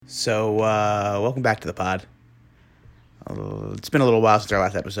Welcome back to the pod. It's been a little while since our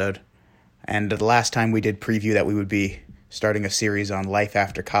last episode, and the last time we did preview that we would be starting a series on life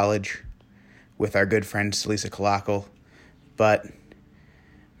after college with our good friend Salisa Kalakal, but we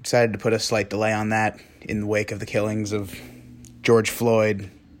decided to put a slight delay on that in the wake of the killings of George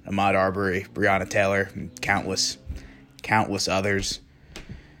Floyd, Ahmaud Arbery, Breonna Taylor, and countless others.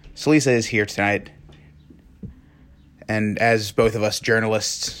 Salisa is here tonight, and as both of us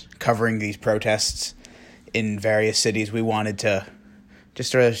journalists covering these protests in various cities, we wanted to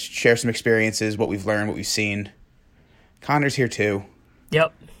just sort of share some experiences, what we've learned, what we've seen. Connor's here too.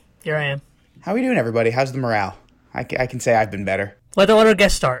 Yep, here I am. How are we doing, everybody? How's the morale? I can say I've been better. Let our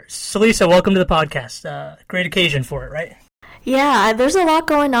guest start. Salisa, welcome to the podcast. Great occasion for it, right? Yeah, there's a lot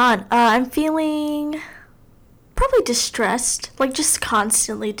going on. I'm feeling probably distressed, like just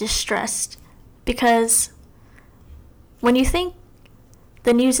constantly distressed, because when you think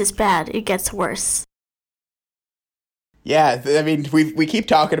the news is bad, it gets worse. Yeah, I mean, we keep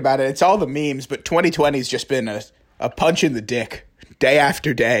talking about it. It's all the memes, but 2020's just been a punch in the dick day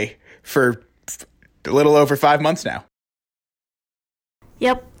after day for a little over 5 months now.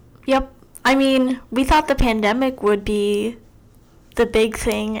 Yep. I mean, we thought the pandemic would be the big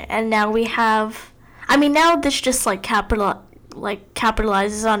thing, and now we have... I mean, now this just capitalizes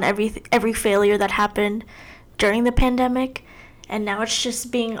on every failure that happened during the pandemic, and now it's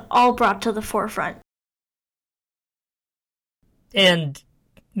just being all brought to the forefront. And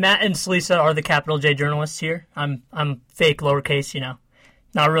Matt and Salisa are the capital J journalists here. I'm fake lowercase,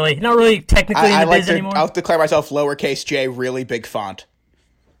 not really technically in the biz anymore. I'll declare myself lowercase j, really big font.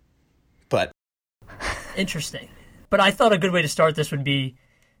 But interesting. But I thought a good way to start this would be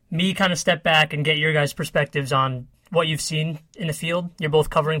me kind of step back and get your guys' perspectives on what you've seen in the field. You're both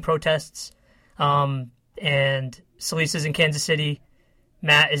covering protests, and Salisa's in Kansas City.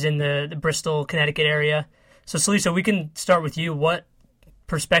 Matt is in the Bristol, Connecticut area. So, Salisa, we can start with you. What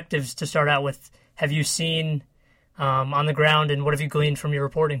perspectives, to start out with, have you seen on the ground, and what have you gleaned from your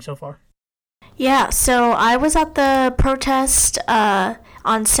reporting so far? Yeah, so I was at the protest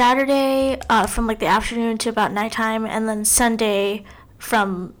on Saturday from the afternoon to about nighttime, and then Sunday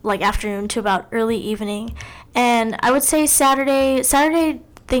from afternoon to about early evening. And I would say Saturday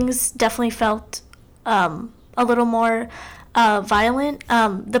things definitely felt a little more violent.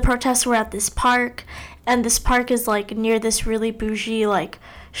 The protests were at this park, and this park is near this really bougie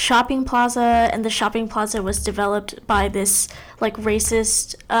shopping plaza, and the shopping plaza was developed by this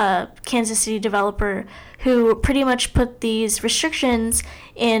racist Kansas City developer who pretty much put these restrictions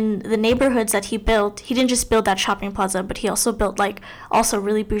in the neighborhoods that he built. He didn't just build that shopping plaza, but he also built also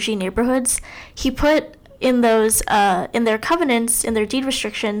really bougie neighborhoods. He put in those in their covenants, in their deed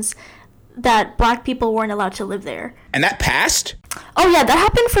restrictions, that black people weren't allowed to live there. And that passed? Oh yeah, that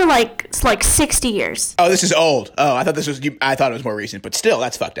happened for 60 years. Oh, this is old. Oh, I thought it was more recent, but still,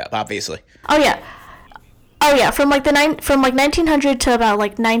 that's fucked up, obviously. Oh yeah, from 1900 to about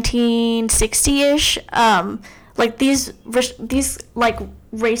 1960-ish. These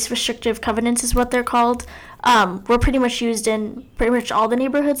race restrictive covenants is what they're called. Were pretty much used in pretty much all the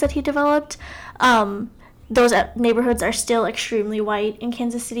neighborhoods that he developed. Those neighborhoods are still extremely white in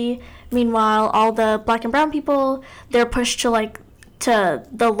Kansas City. Meanwhile, all the black and brown people, they're pushed to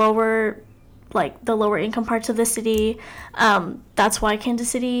the lower income parts of the city. That's why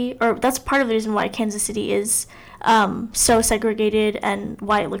that's part of the reason why Kansas City is so segregated and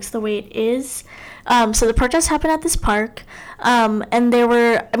why it looks the way it is. So the protests happened at this park, and there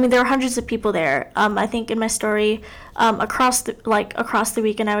were hundreds of people there. I think in my story, across the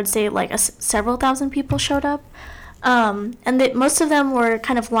weekend, I would say several thousand people showed up. And most of them were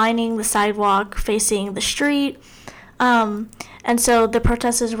kind of lining the sidewalk facing the street. And so the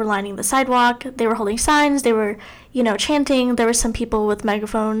protesters were lining the sidewalk. They were holding signs. They were, chanting. There were some people with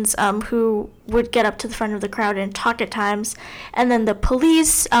megaphones who would get up to the front of the crowd and talk at times. And then the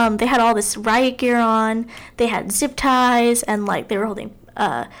police, they had all this riot gear on. They had zip ties, and they were holding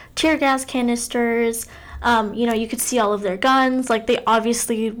tear gas canisters. You could see all of their guns. They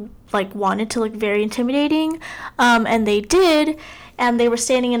obviously wanted to look very intimidating, and they did. And they were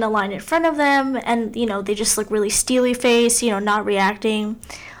standing in a line in front of them, and they just look really steely faced, not reacting.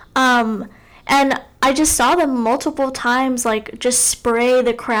 And I just saw them multiple times just spray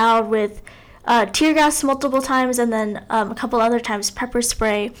the crowd with tear gas multiple times, and then a couple other times pepper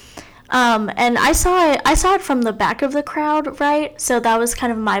spray. And I saw it from the back of the crowd, right? So that was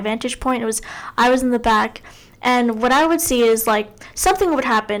kind of my vantage point. I was in the back, and what I would see is something would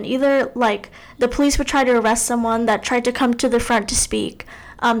happen. Either the police would try to arrest someone that tried to come to the front to speak.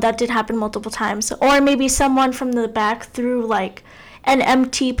 That did happen multiple times. Or maybe someone from the back threw an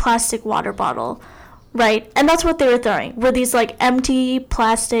empty plastic water bottle, right? And that's what they were throwing, were these like empty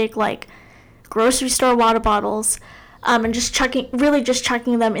plastic like grocery store water bottles, and just chucking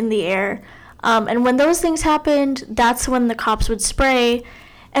them in the air. And when those things happened, that's when the cops would spray.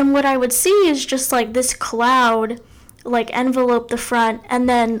 And what I would see is just like this cloud like envelope the front, and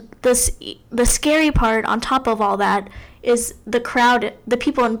then the scary part on top of all that is the crowd, the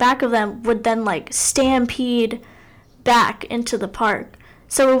people in back of them would then like stampede back into the park.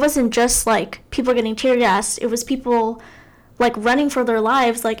 So it wasn't just like people getting tear gassed, it was people like running for their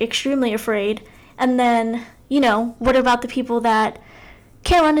lives, like extremely afraid. And then, what about the people that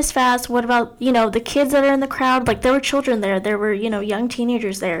can't run as fast? What about, the kids that are in the crowd? Like, there were children there. There were, young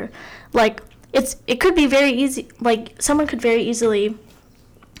teenagers there. Like, it could be very easy. Like, someone could very easily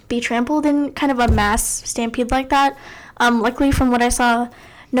be trampled in kind of a mass stampede like that. Luckily, from what I saw,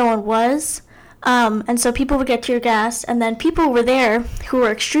 no one was. And so people would get tear gassed. And then people were there who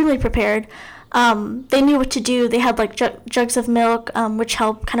were extremely prepared. They knew what to do. They had, like, jugs of milk, which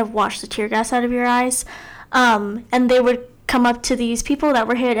help kind of wash the tear gas out of your eyes. And they would come up to these people that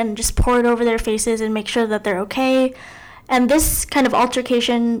were hit and just pour it over their faces and make sure that they're okay. And this kind of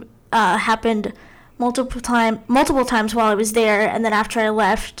altercation happened multiple times while I was there, and then after I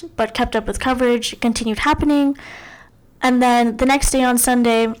left, but kept up with coverage, it continued happening. And then the next day on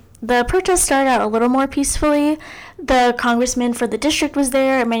Sunday, the protest started out a little more peacefully. The congressman for the district was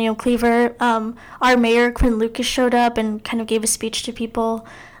there, Emanuel Cleaver. Our mayor, Quinn Lucas, showed up and kind of gave a speech to people.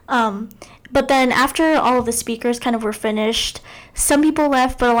 But then after all of the speakers kind of were finished, some people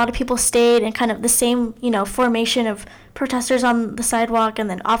left, but a lot of people stayed, and kind of the same, formation of protesters on the sidewalk and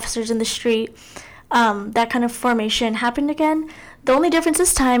then officers in the street. That kind of formation happened again. The only difference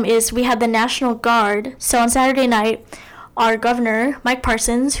this time is we had the National Guard. So on Saturday night, our governor, Mike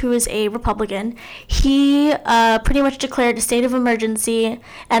Parsons, who is a Republican, he pretty much declared a state of emergency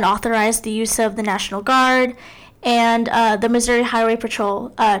and authorized the use of the National Guard and the Missouri Highway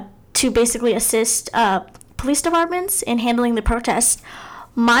Patrol to basically assist police departments in handling the protests.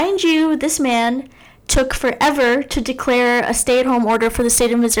 Mind you, this man took forever to declare a stay-at-home order for the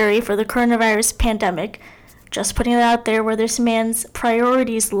state of Missouri for the coronavirus pandemic. Just putting it out there where this man's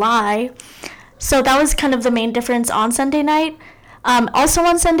priorities lie. So that was kind of the main difference on Sunday night. Also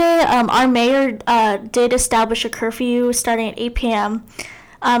on Sunday, our mayor did establish a curfew starting at 8 p.m.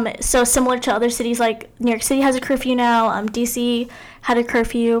 So similar to other cities, like New York City has a curfew now, DC had a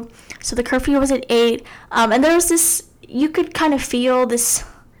curfew. So the curfew was at 8. And there was this, you could kind of feel this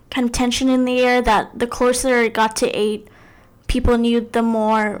kind of tension in the air that the closer it got to 8, people knew the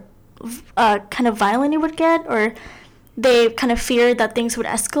more kind of violent it would get, or they kind of feared that things would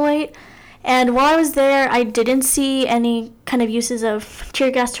escalate. And while I was there, I didn't see any kind of uses of tear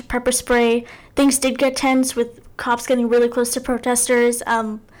gas or pepper spray. Things did get tense with cops getting really close to protesters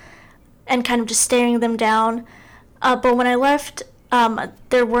and kind of just staring them down. But when I left,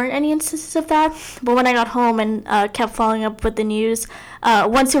 there weren't any instances of that. But when I got home and kept following up with the news,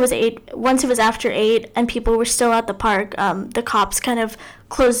 once it was after 8 and people were still at the park, the cops kind of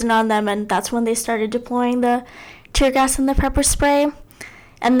closed in on them, and that's when they started deploying the tear gas and the pepper spray.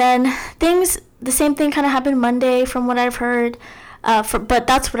 And then the same thing kind of happened Monday from what I've heard, but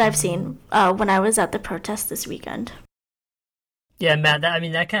that's what I've seen when I was at the protest this weekend. Yeah, Matt,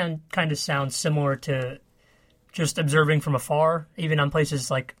 that kind of sounds similar to just observing from afar, even on places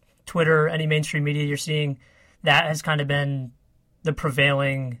like Twitter, any mainstream media you're seeing. That has kind of been the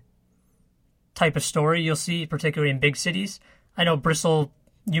prevailing type of story you'll see, particularly in big cities. I know Bristol,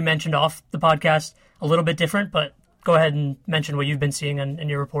 you mentioned off the podcast, a little bit different, but go ahead and mention what you've been seeing in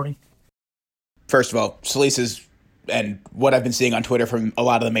your reporting. First of all, Salisa's and what I've been seeing on Twitter from a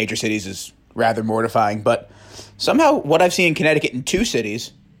lot of the major cities is rather mortifying. But somehow what I've seen in Connecticut in 2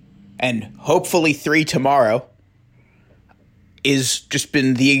 cities, and hopefully 3 tomorrow, is just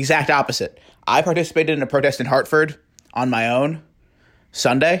been the exact opposite. I participated in a protest in Hartford on my own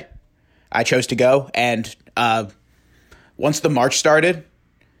Sunday. I chose to go, and once the march started,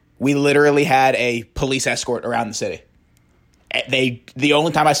 we literally had a police escort around the city. The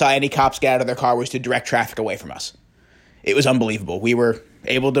only time I saw any cops get out of their car was to direct traffic away from us. It was unbelievable. We were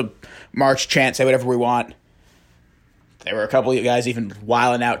able to march, chant, say whatever we want. There were a couple of guys even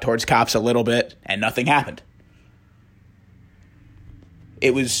wiling out towards cops a little bit, and nothing happened.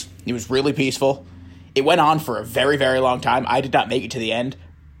 It was really peaceful. It went on for a very, very long time. I did not make it to the end.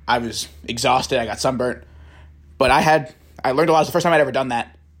 I was exhausted. I got sunburnt. But I learned a lot. It was the first time I'd ever done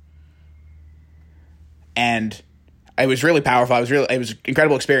that. And it was really powerful. It was an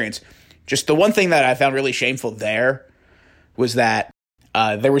incredible experience. Just the one thing that I found really shameful there was that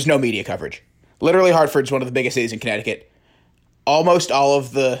there was no media coverage. Literally, Hartford's one of the biggest cities in Connecticut. almost all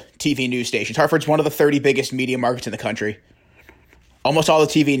of the TV news stations. Hartford's one of the 30 biggest media markets in the country. Almost all the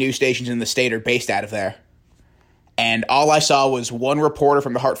TV news stations in the state are based out of there. And all I saw was one reporter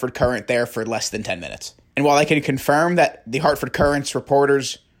from the Hartford Courant there for less than 10 minutes. And while I can confirm that the Hartford Courant's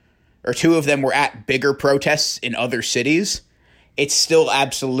reporters, or two of them, were at bigger protests in other cities, it's still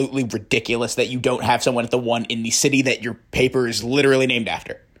absolutely ridiculous that you don't have someone at the one in the city that your paper is literally named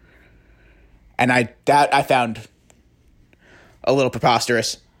after. And I found a little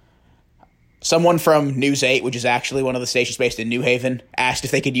preposterous. Someone from News 8, which is actually one of the stations based in New Haven, asked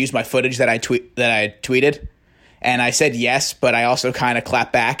if they could use my footage that I tweeted. And I said yes, but I also kind of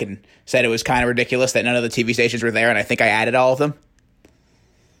clapped back and said it was kind of ridiculous that none of the TV stations were there, and I think I added all of them.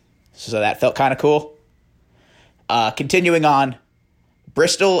 So that felt kind of cool. Continuing on,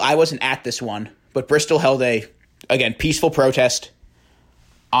 Bristol, I wasn't at this one, but Bristol held a, again, peaceful protest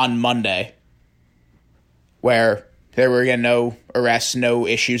on Monday where there were, again, no arrests, no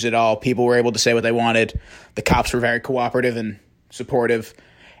issues at all. People were able to say what they wanted. The cops were very cooperative and supportive.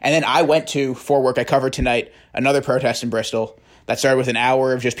 And then I went to, for work, I covered tonight, another protest in Bristol that started with an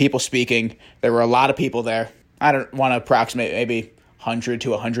hour of just people speaking. There were a lot of people there. I don't want to approximate, maybe 100 to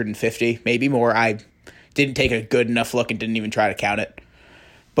 150, maybe more. I didn't take a good enough look and didn't even try to count it.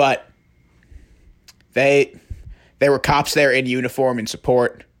 But there were cops there in uniform in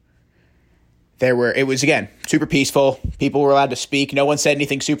support. It was, again, super peaceful. People were allowed to speak. No one said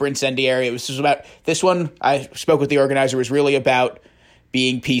anything super incendiary. It was just about, this one, I spoke with the organizer, was really about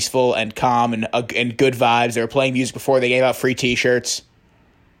being peaceful and calm and good vibes. They were playing music before. They gave out free T-shirts.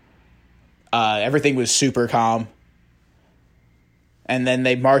 Everything was super calm. And then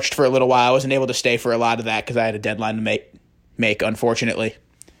they marched for a little while. I wasn't able to stay for a lot of that because I had a deadline to make, unfortunately.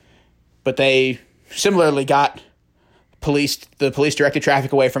 But they similarly got the police directed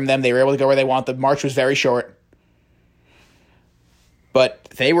traffic away from them. They were able to go where they want. The march was very short. But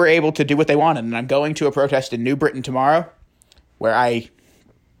they were able to do what they wanted. And I'm going to a protest in New Britain tomorrow where I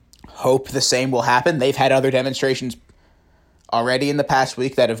hope the same will happen. They've had other demonstrations already in the past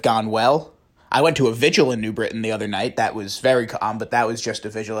week that have gone well. I went to a vigil in New Britain the other night. That was very calm, but that was just a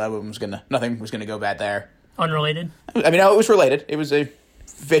vigil. Nothing was gonna go bad there. Unrelated? I mean, no, it was related. It was a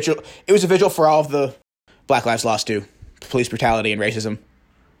vigil. It was a vigil for all of the Black Lives lost to police brutality and racism.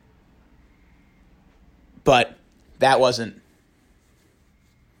 But that wasn't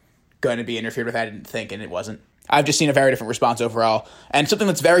going to be interfered with, I didn't think, and it wasn't. I've just seen a very different response overall, and something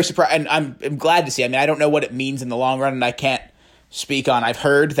that's very surprising, and I'm glad to see. I mean, I don't know what it means in the long run, and I can't speak on. I've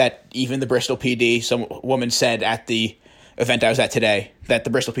heard that even the Bristol PD, some woman said at the event I was at today, that the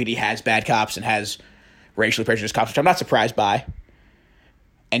Bristol PD has bad cops and has racially prejudiced cops, which I'm not surprised by.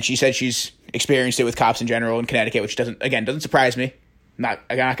 And she said she's experienced it with cops in general in Connecticut, which doesn't surprise me.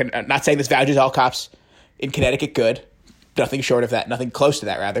 I'm not saying this vouches all cops in Connecticut good. Nothing short of that. Nothing close to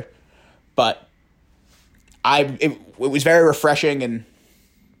that, rather. But it was very refreshing and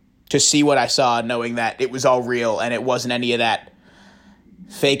to see what I saw, knowing that it was all real and it wasn't any of that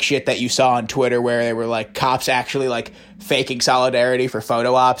fake shit that you saw on Twitter where they were like cops actually like faking solidarity for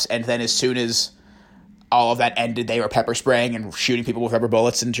photo ops, and then as soon as all of that ended, they were pepper spraying and shooting people with rubber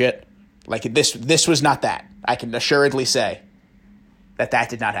bullets and shit. Like this was not that. I can assuredly say that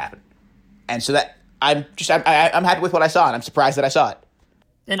did not happen. And so that I'm happy with what I saw, and I'm surprised that I saw it.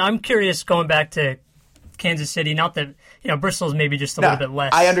 And I'm curious, going back to Kansas City, not that, Bristol's maybe just a little bit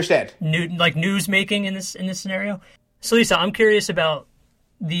less. I understand. News making in this scenario. So Lisa, I'm curious about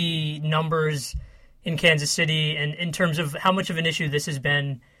the numbers in Kansas City and in terms of how much of an issue this has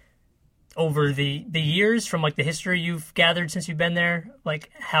been over the years, from like the history you've gathered since you've been there.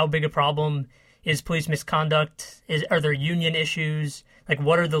 Like, how big a problem is police misconduct? Are there union issues? Like,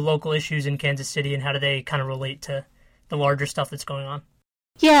 what are the local issues in Kansas City, and how do they kind of relate to the larger stuff that's going on?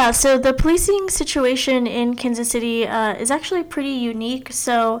 Yeah, so the policing situation in Kansas City is actually pretty unique.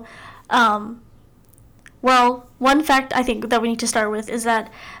 So, one fact I think that we need to start with is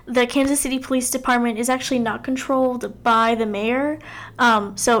that the Kansas City Police Department is actually not controlled by the mayor.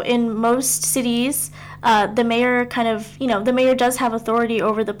 So in most cities, the mayor the mayor does have authority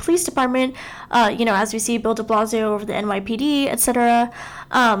over the police department, as we see Bill de Blasio over the NYPD, etc.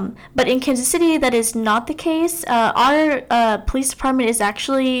 But in Kansas City, that is not the case. Our police department is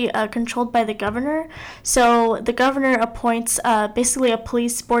actually controlled by the governor. So the governor appoints basically a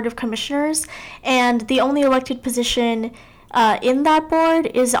police board of commissioners, and the only elected position in that board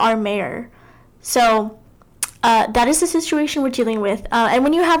is our mayor. So that is the situation we're dealing with. And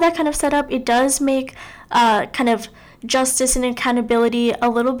when you have that kind of setup, it does make kind of justice and accountability a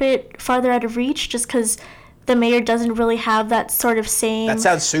little bit farther out of reach, just because the mayor doesn't really have that sort of same That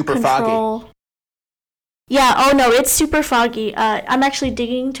sounds super control. foggy. Yeah, oh no, it's super foggy. I'm actually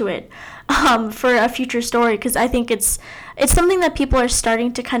digging into it for a future story because I think it's something that people are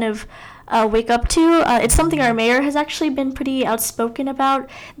starting to kind of wake up to. It's something our mayor has actually been pretty outspoken about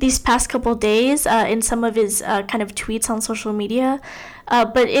these past couple days in some of his kind of tweets on social media.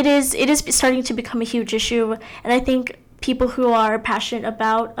 But it is starting to become a huge issue, and I think people who are passionate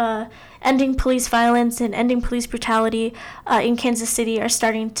about ending police violence and ending police brutality in Kansas City are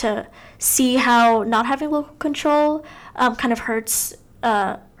starting to see how not having local control kind of hurts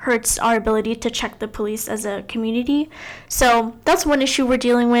our ability to check the police as a community. So that's one issue we're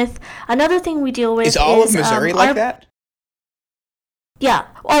dealing with. Another thing we deal with is all of Missouri like that? Yeah.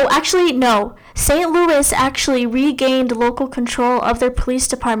 Oh, actually, no. St. Louis actually regained local control of their police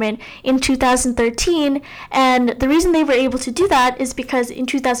department in 2013, and the reason they were able to do that is because in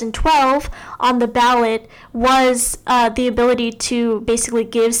 2012, on the ballot was the ability to basically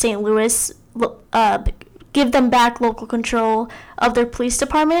give St. Louis, give them back local control of their police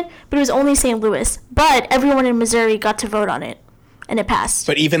department, but it was only St. Louis. But everyone in Missouri got to vote on it, and it passed.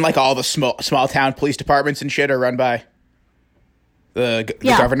 But even like all the small town police departments and shit are run by the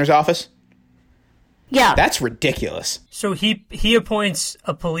governor's office? Yeah. That's ridiculous. So he appoints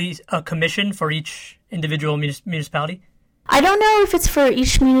a commission for each individual municipality? I don't know if it's for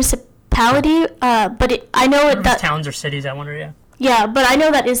each municipality, but I know that towns or cities, I wonder, yeah. Yeah, but I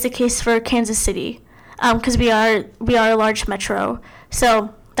know that is the case for Kansas City, because we are a large metro.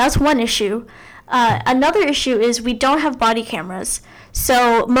 So that's one issue. Another issue is we don't have body cameras.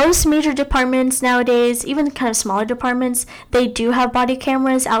 So most major departments nowadays, even kind of smaller departments, they do have body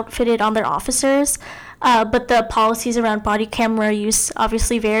cameras outfitted on their officers. But the policies around body camera use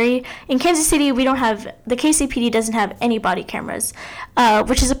obviously vary. In Kansas City, the KCPD doesn't have any body cameras,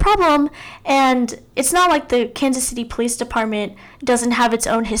 which is a problem. And it's not like the Kansas City Police Department doesn't have its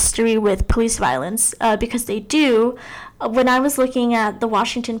own history with police violence, because they do. When I was looking at the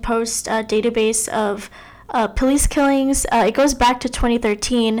Washington Post database of police killings, it goes back to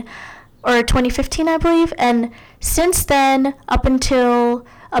 2013 or 2015, I believe. And since then, up until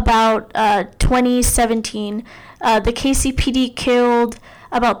about 2017, the KCPD killed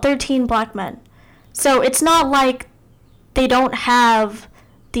about 13 black men. So it's not like they don't have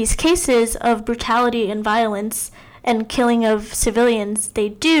these cases of brutality and violence and killing of civilians. They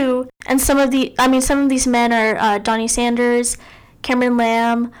do. And some of these men are Donnie Sanders, Cameron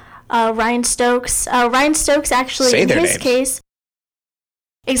Lamb, Ryan Stokes. Ryan Stokes actually, in his case...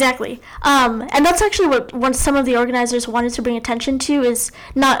 Exactly. And that's actually what some of the organizers wanted to bring attention to is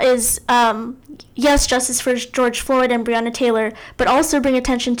yes, justice for George Floyd and Breonna Taylor, but also bring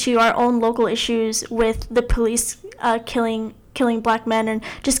attention to our own local issues with the police killing black men and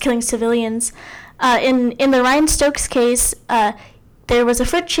just killing civilians. In the Ryan Stokes case, there was a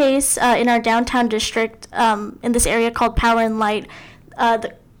foot chase in our downtown district in this area called Power and Light.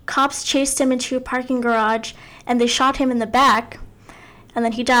 The cops chased him into a parking garage and they shot him in the back, and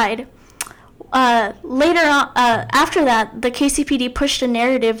then he died. Later on, after that, the KCPD pushed a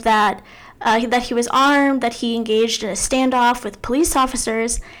narrative that he was armed, that he engaged in a standoff with police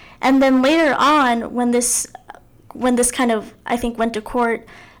officers, and then later on, when this kind of, I think, went to court,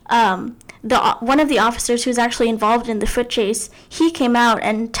 one of the officers who was actually involved in the foot chase, he came out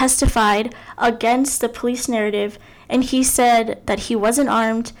and testified against the police narrative, and he said that he wasn't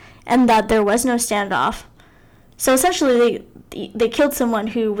armed and that there was no standoff. So essentially, they killed someone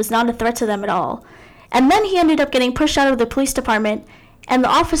who was not a threat to them at all. And then he ended up getting pushed out of the police department, and the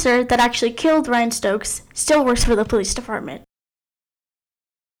officer that actually killed Ryan Stokes still works for the police department.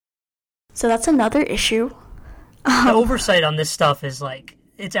 So that's another issue. The oversight on this stuff is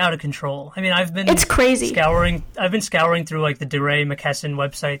it's out of control. I mean, it's crazy. I've been scouring through the DeRay McKesson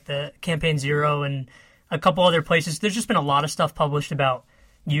website, the Campaign Zero, and a couple other places. There's just been a lot of stuff published about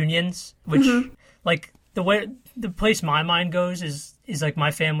unions, which the place my mind goes is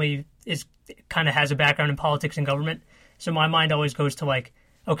my family has a background in politics and government. So my mind always goes to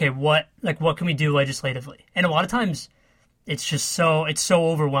okay, what can we do legislatively? And a lot of times it's just so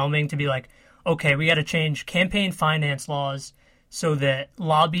overwhelming to be okay, we got to change campaign finance laws so that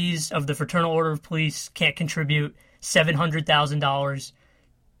lobbies of the Fraternal Order of Police can't contribute $700,000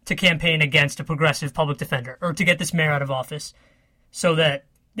 to campaign against a progressive public defender or to get this mayor out of office, so that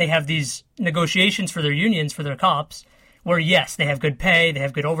they have these negotiations for their unions, for their cops, where yes, they have good pay, they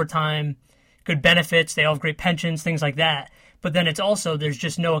have good overtime, good benefits, they all have great pensions, things like that. But then it's also, there's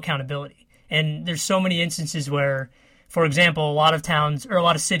just no accountability. And there's so many instances where, for example, a lot of towns or a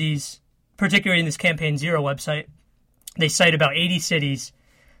lot of cities, particularly in this Campaign Zero website, they cite about 80 cities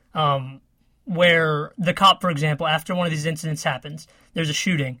where the cop, for example, after one of these incidents happens, there's a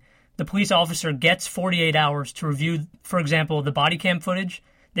shooting, the police officer gets 48 hours to review, for example, the body cam footage.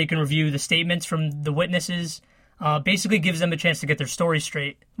 They can review the statements from the witnesses. Basically gives them a chance to get their story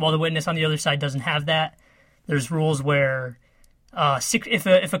straight, while the witness on the other side doesn't have that. There's rules where if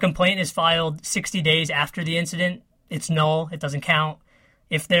a complaint is filed 60 days after the incident, it's null. It doesn't count.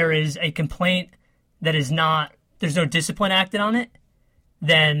 If there is a complaint that is not, there's no discipline acted on it,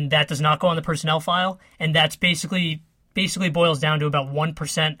 then that does not go on the personnel file. And that's basically boils down to about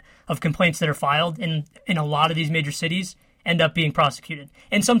 1% of complaints that are filed in a lot of these major cities end up being prosecuted.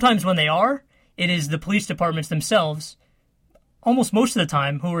 And sometimes when they are, it is the police departments themselves, almost most of the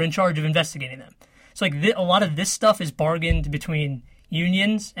time, who are in charge of investigating them. So like a lot of this stuff is bargained between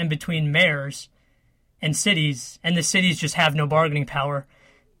unions and between mayors and cities, and the cities just have no bargaining power,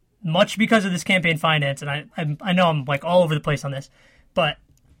 much because of this campaign finance. And I know I'm like all over the place on this, but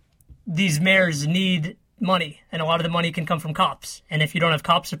these mayors need money, and a lot of the money can come from cops. And if you don't have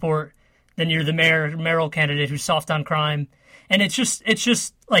cop support, then you're the mayoral candidate who's soft on crime. And it's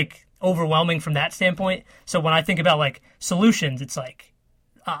just like overwhelming from that standpoint. So when I think about like solutions, it's like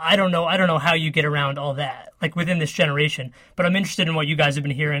I don't know how you get around all that like within this generation. But I'm interested in what you guys have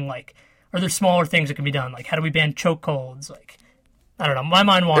been hearing. Like, are there smaller things that can be done? Like, how do we ban chokeholds? Like, I don't know. My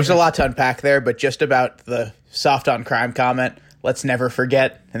mind wanders. There's a lot to unpack there, but just about the soft on crime comment, let's never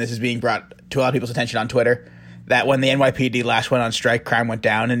forget, and this is being brought to a lot of people's attention on Twitter, that when the NYPD last went on strike, crime went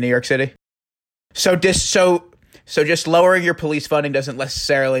down in New York City. So just lowering your police funding doesn't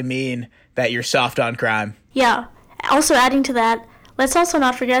necessarily mean that you're soft on crime. Yeah. Also adding to that, let's also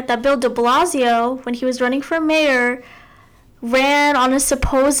not forget that Bill de Blasio, when he was running for mayor, ran on a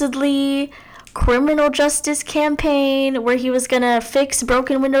supposedly criminal justice campaign where he was going to fix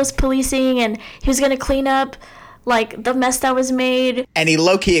broken windows policing and he was going to clean up like the mess that was made. And he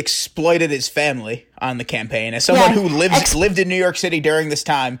low-key exploited his family on the campaign. As someone who lived in New York City during this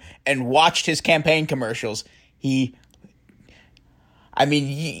time and watched his campaign commercials, I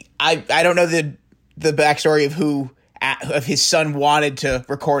don't know the backstory of his son wanted to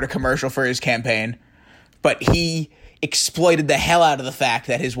record a commercial for his campaign, but he exploited the hell out of the fact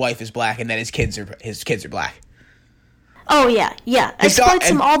that his wife is black and that his kids are black. Oh, yeah. Exploits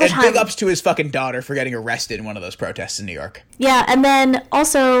him all the time. And big ups to his fucking daughter for getting arrested in one of those protests in New York. Yeah, and then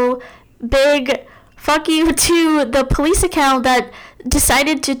also big fuck you to the police account that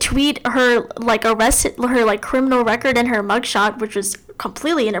decided to tweet her, like, her, like, criminal record and her mugshot, which was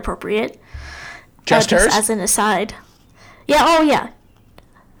completely inappropriate. Just hers? As an aside. Yeah, oh, yeah.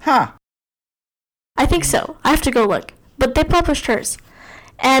 Huh. I think so. I have to go look. But they published hers.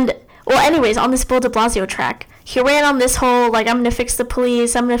 And, well, anyways, on this Bill de Blasio track, he ran on this whole, like, I'm going to fix the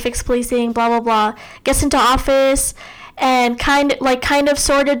police, I'm going to fix policing, blah, blah, blah. Gets into office and kind of,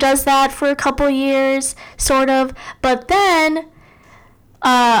 sort of does that for a couple years, sort of. But then,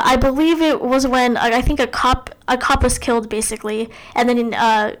 I believe it was when, I think a cop was killed, basically. And then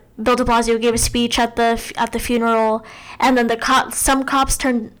Bill de Blasio gave a speech at the funeral. And then some cops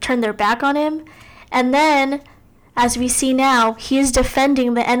turned their back on him. And then, as we see now, he is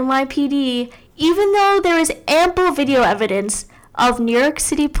defending the NYPD, even though there is ample video evidence of New York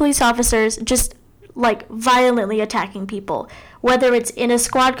City police officers just, like, violently attacking people. Whether it's in a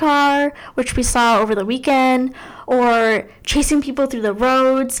squad car, which we saw over the weekend, or chasing people through the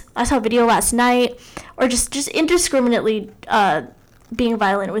roads. I saw a video last night. Or just indiscriminately being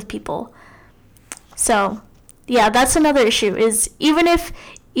violent with people. So, yeah, that's another issue, is even if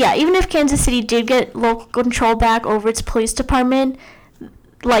Kansas City did get local control back over its police department,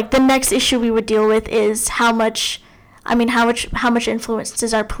 like, the next issue we would deal with is how much influence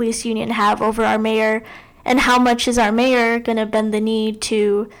does our police union have over our mayor, and how much is our mayor going to bend the knee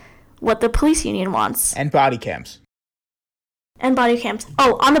to what the police union wants. And body cams.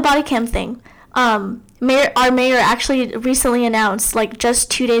 Oh, on the body cam thing, our mayor actually recently announced, like,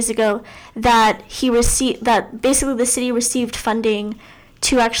 just 2 days ago, that basically the city received funding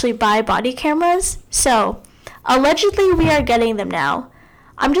to actually buy body cameras. So, allegedly we are getting them now.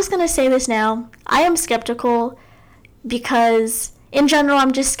 I'm just going to say this now. I am skeptical because, in general,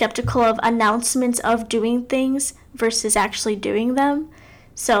 I'm just skeptical of announcements of doing things versus actually doing them.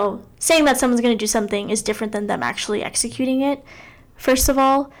 So, saying that someone's going to do something is different than them actually executing it, first of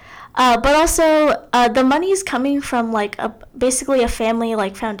all. But also, the money is coming from, like, basically a family,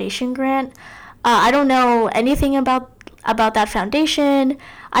 like, foundation grant. I don't know anything about that foundation.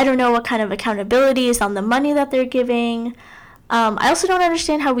 I don't know what kind of accountability is on the money that they're giving. I also don't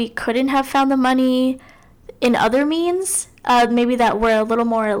understand how we couldn't have found the money in other means, maybe that were a little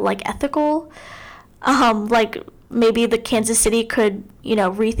more, like, ethical. Like, maybe the Kansas City could,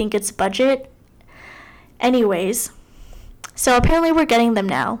 rethink its budget. Anyways, so apparently we're getting them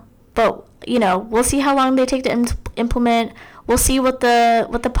now. but we'll see how long they take to implement. We'll see what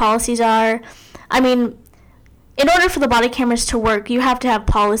the policies are. I mean, in order for the body cameras to work, you have to have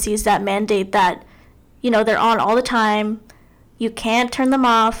policies that mandate that they're on all the time. You can't turn them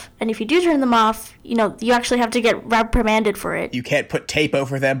off, and if you do turn them off, you actually have to get reprimanded for it. You can't put tape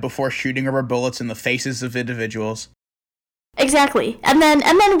over them before shooting rubber bullets in the faces of individuals. Exactly. And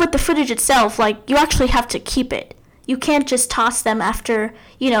then with the footage itself, you actually have to keep it. You can't just toss them after,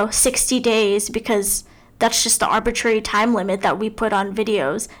 60 days because that's just the arbitrary time limit that we put on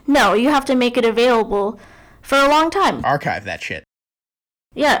videos. No, you have to make it available for a long time. Archive that shit.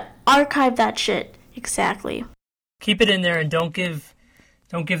 Yeah, archive that shit. Exactly. Keep it in there and don't give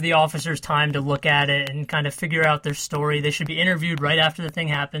the officers time to look at it and kind of figure out their story. They should be interviewed right after the thing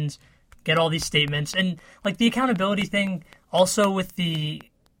happens, get all these statements. And the accountability thing also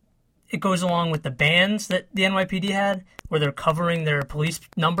it goes along with the bans that the NYPD had where they're covering their police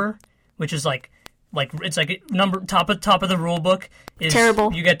number, which is it's a number top of the rule book is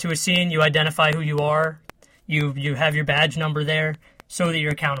terrible. You get to a scene, you identify who you are, you have your badge number there so that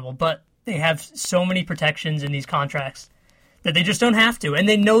you're accountable. But they have so many protections in these contracts that they just don't have to, and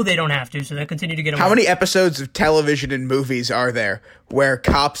they know they don't have to, so they'll continue to get away. How many episodes of television and movies are there where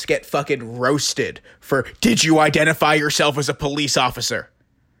cops get fucking roasted for, did you identify yourself as a police officer?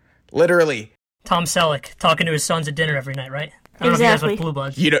 Literally. Tom Selleck talking to his sons at dinner every night, right? I don't know if you guys like Blue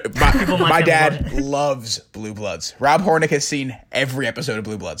Bloods. My dad loves Blue Bloods. Rob Hornick has seen every episode of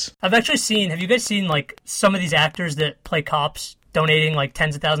Blue Bloods. Have you guys seen some of these actors that play cops donating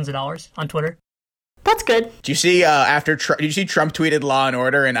tens of thousands of dollars on Twitter? That's good. Do you see did you see Trump tweeted Law and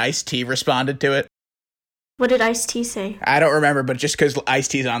Order and Ice-T responded to it? What did Ice-T say? I don't remember, but just because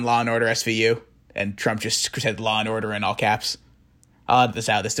Ice-T's on Law and Order SVU and Trump just said Law and Order in all caps. I'll edit this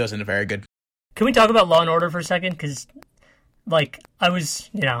out. This wasn't very good. Can we talk about Law and Order for a second? Because I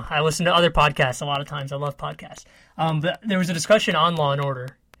listen to other podcasts a lot of times. I love podcasts. But there was a discussion on Law and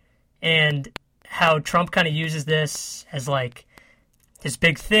Order and how Trump kind of uses this as his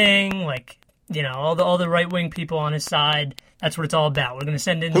big thing, all the right-wing people on his side. That's what it's all about. We're going to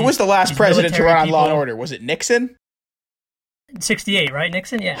send in. Who was the last president to run on Law and Order? Was it Nixon? 68, right?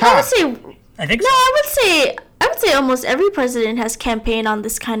 Nixon, yeah. I would say. I think so. No, I would say almost every president has campaigned on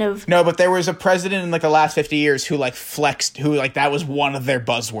this kind of. No, but there was a president in the last 50 years who flexed, who that was one of their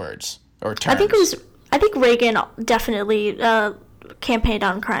buzzwords or terms. I think Reagan definitely campaigned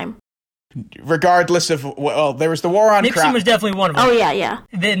on crime. Regardless of, there was the war on crime. Nixon was definitely one of them. Oh, yeah.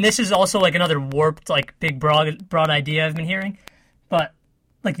 Then this is also another warped, big, broad idea I've been hearing. But,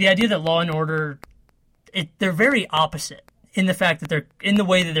 the idea that Law and Order, they're very opposite in the fact that they're, in the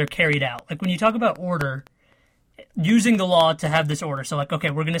way that they're carried out. When you talk about order, using the law to have this order. So,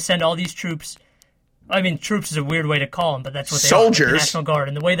 okay, we're going to send all these troops. I mean, troops is a weird way to call them, but that's what they are. Soldiers. The National Guard.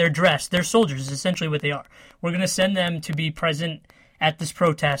 And the way they're dressed, they're soldiers is essentially what they are. We're going to send them to be present at this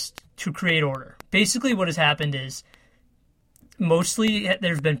protest to create order. Basically what has happened is mostly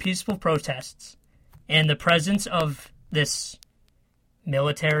there's been peaceful protests, and the presence of this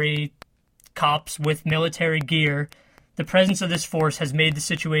military cops with military gear, the presence of this force has made the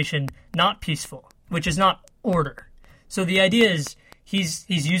situation not peaceful, which is not order. So the idea is he's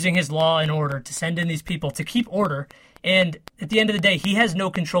using his law and order to send in these people to keep order, and at the end of the day, he has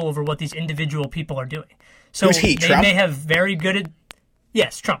no control over what these individual people are doing. So who's he, Trump? May have very good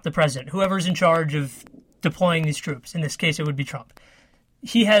yes, Trump, the president, whoever's in charge of deploying these troops. In this case, it would be Trump.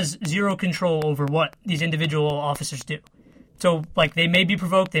 He has zero control over what these individual officers do. So, they may be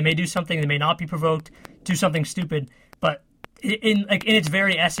provoked, they may do something, they may not be provoked, do something stupid, but in its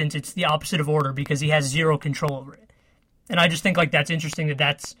very essence, it's the opposite of order because he has zero control over it. And I just think that's interesting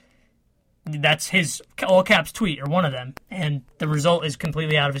that's his all caps tweet or one of them, and the result is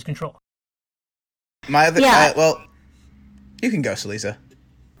completely out of his control. You can go, Salisa.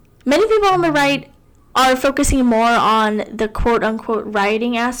 Many people on the right are focusing more on the quote-unquote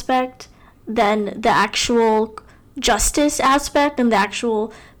rioting aspect than the actual justice aspect and the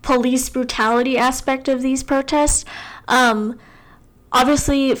actual police brutality aspect of these protests.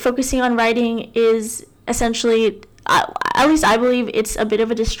 Obviously, focusing on rioting is essentially, at least I believe, it's a bit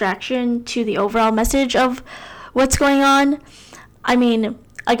of a distraction to the overall message of what's going on. I mean,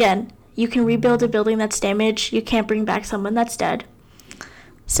 again, you can rebuild a building that's damaged. You can't bring back someone that's dead.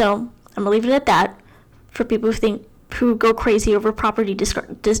 So I'm going to leave it at that for people who go crazy over property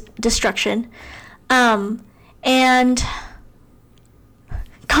destruction. And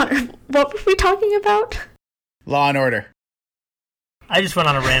Connor, what were we talking about? Law and Order. I just went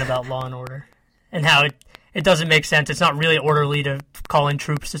on a rant about Law and Order and how it doesn't make sense. It's not really orderly to call in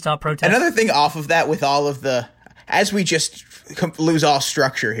troops to stop protests. Another thing off of that with all of the... as we just lose all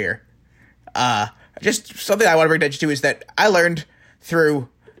structure here, just something I want to bring attention to is that I learned through,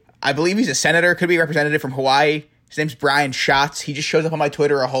 I believe he's a senator, could be a representative from Hawaii. His name's Brian Schatz. He just shows up on my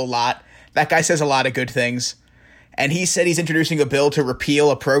Twitter a whole lot. That guy says a lot of good things. And he said he's introducing a bill to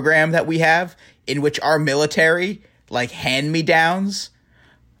repeal a program that we have in which our military, like, hand-me-downs,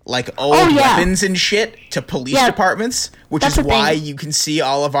 like old weapons and shit to police departments, which is why you can see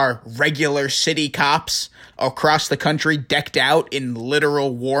all of our regular city cops across the country decked out in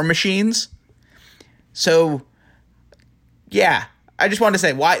literal war machines. So, yeah, I just wanted to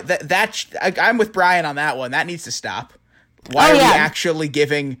say why I'm with Brian on that one. That needs to stop. Why are we actually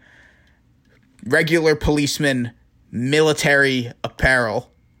giving regular policemen military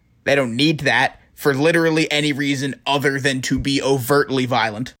apparel? They don't need that for literally any reason other than to be overtly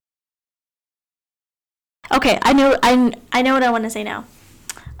violent. Okay, I know what I want to say now.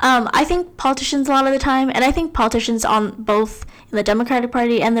 I think politicians a lot of the time, and I think politicians on both in the Democratic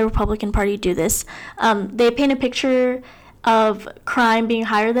Party and the Republican Party do this. They paint a picture of crime being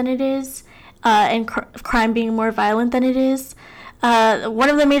higher than it is, and crime being more violent than it is. One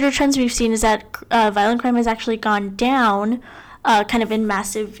of the major trends we've seen is that violent crime has actually gone down, kind of in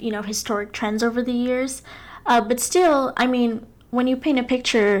massive, historic trends over the years. But still, I mean, when you paint a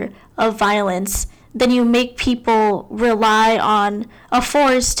picture of violence, then you make people rely on a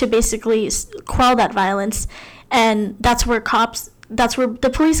force to basically quell that violence, and that's where the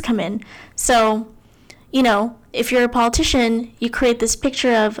police come in. So, if you're a politician, you create this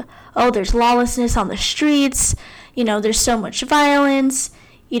picture of, oh, there's lawlessness on the streets, there's so much violence,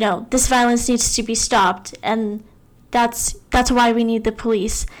 this violence needs to be stopped, and that's why we need the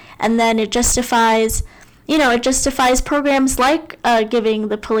police. And then it justifies programs like giving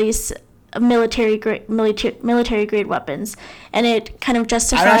the police military grade weapons, and it kind of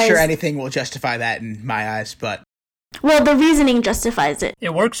justifies. I'm not sure anything will justify that in my eyes, but well, the reasoning justifies it.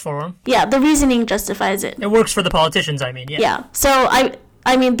 It works for them. Yeah, the reasoning justifies it. It works for the politicians. I mean, yeah. Yeah. So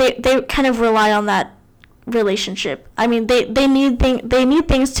I mean, they kind of rely on that relationship. I mean, they need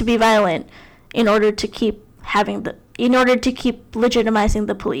things to be violent in order to keep legitimizing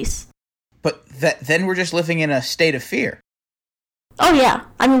the police. But then we're just living in a state of fear. Oh yeah,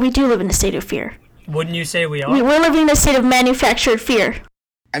 I mean, we do live in a state of fear. Wouldn't you say we are? We're living in a state of manufactured fear.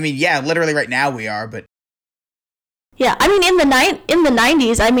 I mean, yeah, literally right now we are, but yeah, I mean, in the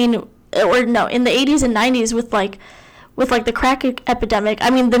 90s, I mean, or no, in the 80s and 90s with the crack epidemic, I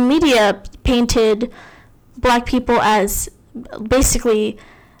mean, the media painted black people as basically,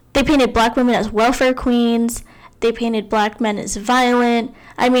 they painted black women as welfare queens. They painted black men as violent.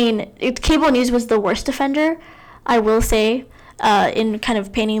 I mean, cable news was the worst offender, I will say, in kind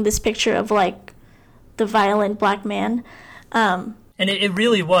of painting this picture of, like, the violent black man. And it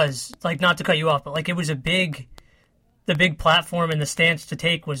really was, like, not to cut you off, but, like, it was the big platform and the stance to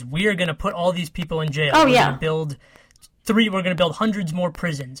take was, we're going to put all these people in jail. Oh, we're yeah. We're going to build hundreds more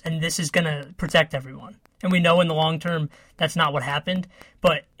prisons, and this is going to protect everyone. And we know in the long term that's not what happened,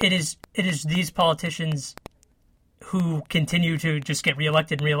 but it is these politicians who continue to just get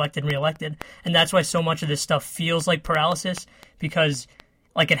reelected, and that's why so much of this stuff feels like paralysis, because,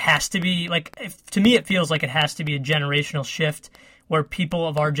 like, it has to be, like, to me it feels like it has to be a generational shift where people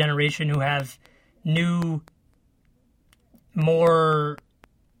of our generation who have new, more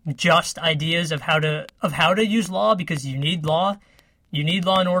just ideas of how to use law, because you need law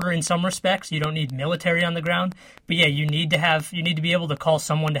and order in some respects. You don't need military on the ground, but yeah, you need to be able to call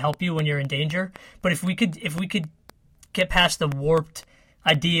someone to help you when you're in danger. But if we could get past the warped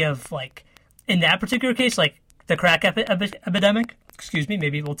idea of, like, in that particular case, like the crack epidemic,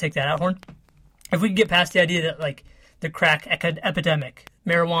 maybe we'll take that out, Horn. If we could get past the idea that, like, the crack epidemic,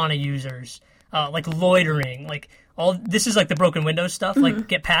 marijuana users, like loitering, like all this is like the broken windows stuff, like,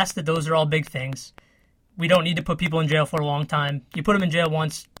 get past that. Those are all big things. We don't need to put people in jail for a long time. You put them in jail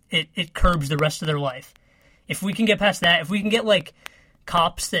once, it curbs the rest of their life. If we can get past that, if we can get, like,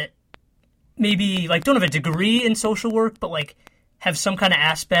 cops that maybe, like, don't have a degree in social work, but, like, have some kind of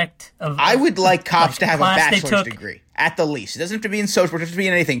aspect of... I would like cops to have a bachelor's degree, at the least. It doesn't have to be in social work, it doesn't have to be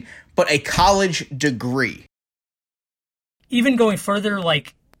in anything, but a college degree. Even going further,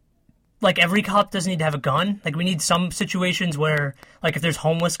 like every cop doesn't need to have a gun. Like, we need some situations where, like, if there's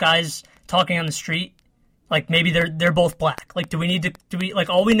homeless guys talking on the street, like, maybe they're both black. Like, like,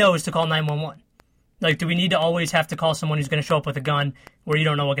 all we know is to call 911. Like, do we need to always have to call someone who's going to show up with a gun where you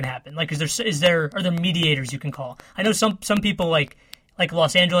don't know what can happen? Like, are there mediators you can call? I know some people, like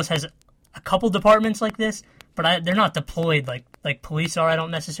Los Angeles has a couple departments like this, but they're not deployed like police are, I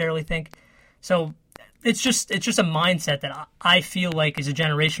don't necessarily think. So it's just a mindset that I feel like is a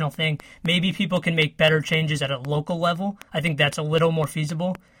generational thing. Maybe people can make better changes at a local level. I think that's a little more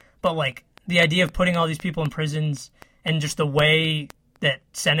feasible. But like the idea of putting all these people in prisons and just the way that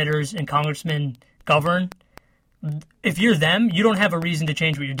senators and congressmen govern, if you're them, you don't have a reason to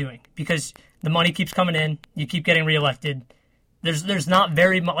change what you're doing because the money keeps coming in, you keep getting reelected. There's not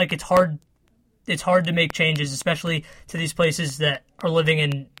very much, like it's hard to make changes, especially to these places that are living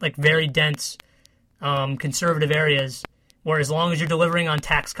in like very dense conservative areas, where as long as you're delivering on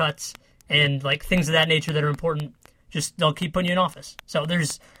tax cuts and like things of that nature that are important, just they'll keep putting you in office. So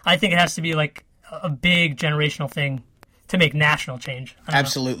I think it has to be like a big generational thing to make national change.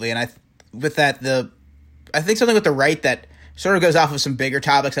 Absolutely. And I think something with the right that sort of goes off of some bigger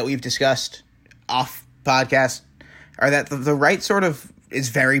topics that we've discussed off podcast are that the right sort of is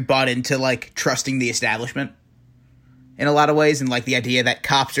very bought into like trusting the establishment in a lot of ways, and like the idea that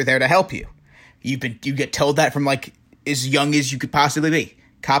cops are there to help you. You get told that from like as young as you could possibly be.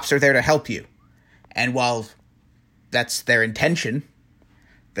 Cops are there to help you. And while that's their intention,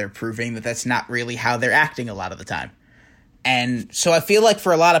 they're proving that that's not really how they're acting a lot of the time. And so I feel like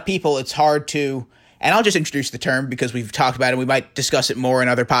for a lot of people, it's hard to, and I'll just introduce the term because we've talked about it, and we might discuss it more in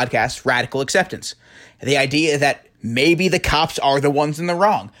other podcasts, radical acceptance. The idea that maybe the cops are the ones in the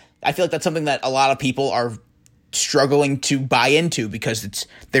wrong. I feel like that's something that a lot of people are struggling to buy into because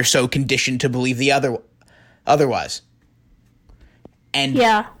they're so conditioned to believe the otherwise. And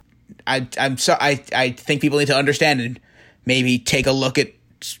yeah, I think people need to understand and maybe take a look at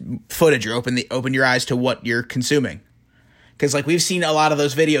footage or open your eyes to what you're consuming. Because like we've seen a lot of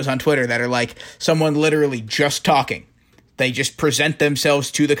those videos on Twitter that are like someone literally just talking. They just present themselves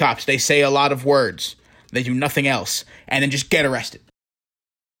to the cops. They say a lot of words. They do nothing else, and then just get arrested.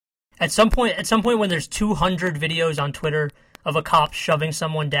 At some point when there's 200 videos on Twitter of a cop shoving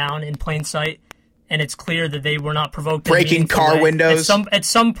someone down in plain sight, and it's clear that they were not provoked, breaking car windows. At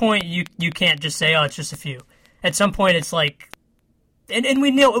some point, you can't just say, "Oh, it's just a few." At some point, it's like, and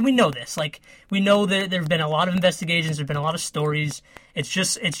we know this. Like we know that there have been a lot of investigations. There've been a lot of stories. It's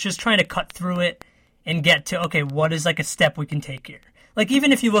just trying to cut through it and get to, okay, what is like a step we can take here? Like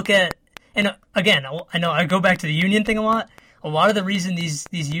even if you look at, and again, I know I go back to the union thing a lot. A lot of the reason these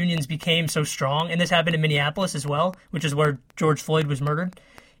unions became so strong, and this happened in Minneapolis as well, which is where George Floyd was murdered.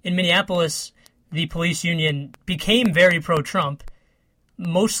 In Minneapolis, the police union became very pro-Trump,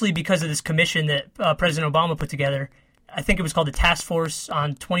 mostly because of this commission that President Obama put together. I think it was called the Task Force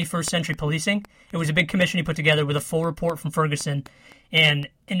on 21st Century Policing. It was a big commission he put together with a full report from Ferguson, and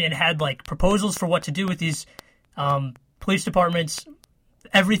it had like proposals for what to do with these police departments,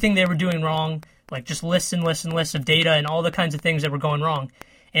 everything they were doing wrong, like just lists and lists and lists of data and all the kinds of things that were going wrong.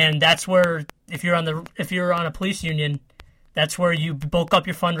 And that's where, if you're on a police union, that's where you bulk up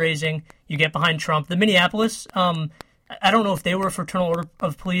your fundraising, you get behind Trump. The Minneapolis, I don't know if they were a fraternal order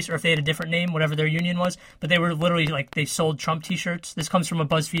of police or if they had a different name, whatever their union was, but they were literally like, they sold Trump t-shirts. This comes from a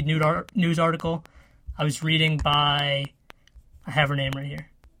BuzzFeed news article I was reading by, I have her name right here,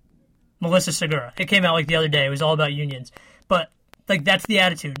 Melissa Segura. It came out like the other day. It was all about unions. But like, that's the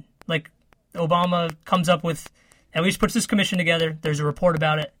attitude. Like, Obama comes up with, at least puts this commission together. There's a report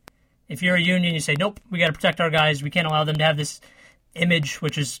about it. If you're a union, you say, nope, we got to protect our guys. We can't allow them to have this image,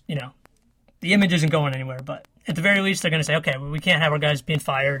 which is, the image isn't going anywhere. But at the very least, they're going to say, okay, well, we can't have our guys being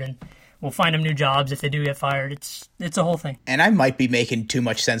fired, and we'll find them new jobs if they do get fired. It's a whole thing. And I might be making too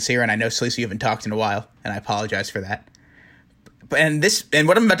much sense here, and I know, Sleazy, you haven't talked in a while, and I apologize for that. And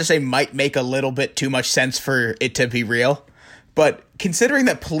what I'm about to say might make a little bit too much sense for it to be real. But considering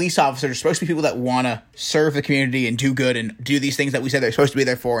that police officers are supposed to be people that want to serve the community and do good and do these things that we said they're supposed to be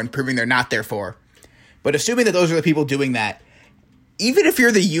there for and proving they're not there for, but assuming that those are the people doing that, even if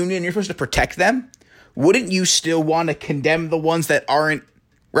you're the union, you're supposed to protect them, wouldn't you still want to condemn the ones that aren't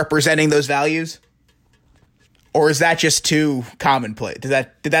representing those values? Or is that just too commonplace? Did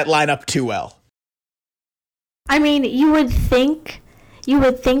that line up too well? I mean, you would think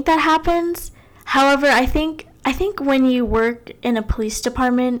that happens. However, I think when you work in a police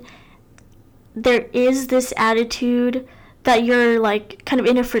department, there is this attitude that you're like kind of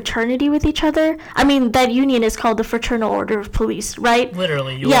in a fraternity with each other. I mean, that union is called the Fraternal Order of Police, right?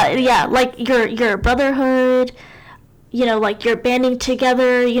 Literally. Yeah, like you're a brotherhood. Like you're banding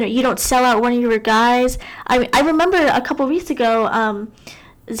together. You don't sell out one of your guys. I remember a couple weeks ago,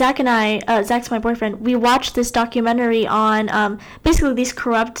 Zach and I, Zach's my boyfriend, we watched this documentary on basically these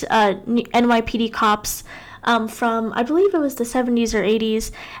corrupt NYPD cops from, I believe it was the 70s or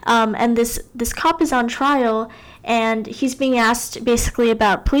 80s, and this cop is on trial, and he's being asked basically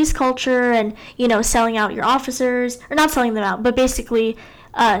about police culture and, selling out your officers, or not selling them out, but basically,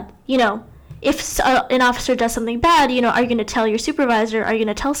 if an officer does something bad, are you going to tell your supervisor? Are you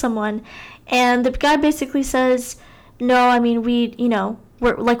going to tell someone? And the guy basically says, no, I mean,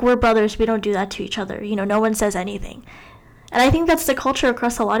 we're brothers. We don't do that to each other. No one says anything. And I think that's the culture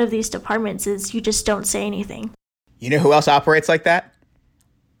across a lot of these departments is you just don't say anything. You know who else operates like that?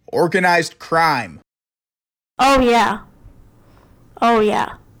 Organized crime. Oh, yeah.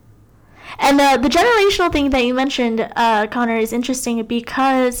 And the generational thing that you mentioned, Connor, is interesting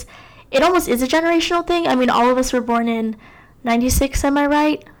because it almost is a generational thing. I mean, all of us were born in 96, am I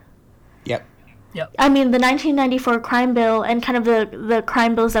right? Yep. I mean, the 1994 crime bill and kind of the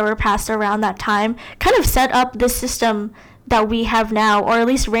crime bills that were passed around that time kind of set up the system that we have now, or at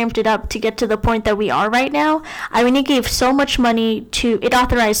least ramped it up to get to the point that we are right now. I mean, it gave so much money it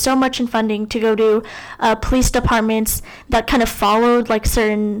authorized so much in funding to go to police departments that kind of followed like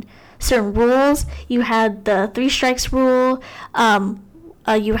certain rules. You had the 3 strikes rule.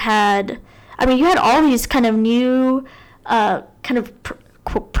 You had all these kind of new kind of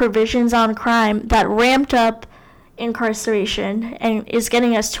provisions on crime that ramped up incarceration and is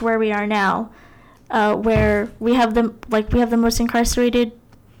getting us to where we are now, where we have the most incarcerated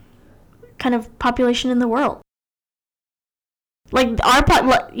kind of population in the world. Like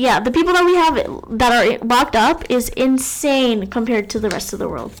the people that we have that are locked up is insane compared to the rest of the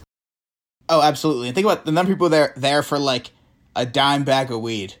world. Oh, absolutely. And think about the number of people there for like a dime bag of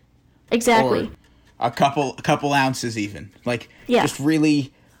weed. Exactly. Or a couple ounces even. Just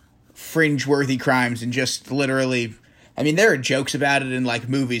really fringe-worthy crimes and just literally... I mean, there are jokes about it in, like,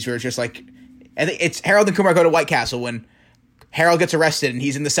 movies where it's just like... I think it's Harold and Kumar Go to White Castle when Harold gets arrested and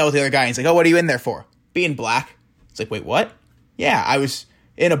he's in the cell with the other guy and he's like, oh, what are you in there for? Being black. It's like, wait, what? Yeah, I was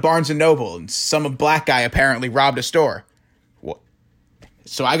in a Barnes & Noble and some black guy apparently robbed a store. What?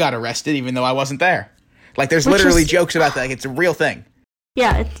 So I got arrested even though I wasn't there. Like, there's literally jokes about that. Like, it's a real thing.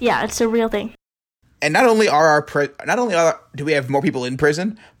 Yeah, it's a real thing. And not only do we have more people in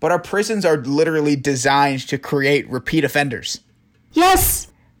prison, but our prisons are literally designed to create repeat offenders. Yes.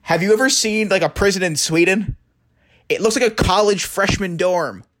 Have you ever seen like a prison in Sweden? It looks like a college freshman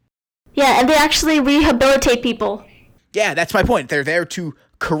dorm. Yeah, and they actually rehabilitate people. Yeah, that's my point. They're there to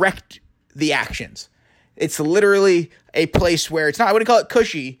correct the actions. It's literally a place where it's not, I wouldn't call it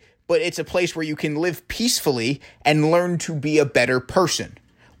cushy, but it's a place where you can live peacefully and learn to be a better person.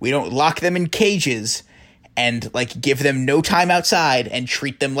 We don't lock them in cages and like give them no time outside and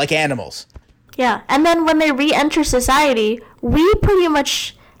treat them like animals. Yeah, and then when they re-enter society, we pretty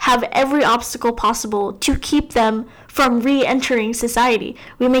much have every obstacle possible to keep them from re-entering society.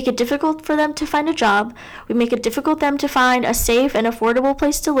 We make it difficult for them to find a job. We make it difficult for them to find a safe and affordable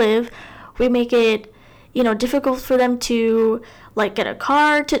place to live. We make it, difficult for them to like get a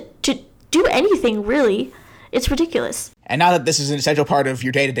car, to do anything really. It's ridiculous. And now that this is an essential part of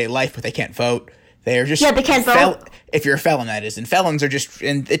your day-to-day life, but they can't vote. They are just... Yeah, they can't vote. If you're a felon, that is. And felons are just...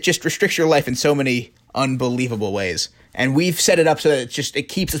 And it just restricts your life in so many unbelievable ways. And we've set it up so that it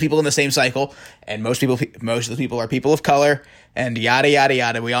keeps the people in the same cycle. And most of the people are people of color. And yada, yada,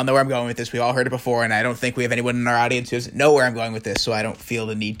 yada. We all know where I'm going with this. We all heard it before. And I don't think we have anyone in our audience who doesn't know where I'm going with this. So I don't feel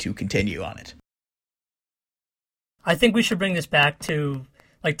the need to continue on it. I think we should bring this back to...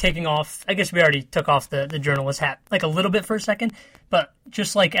 like taking off, I guess we already took off the journalist hat like a little bit for a second, but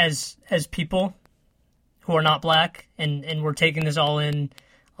just like as people who are not black and we're taking this all in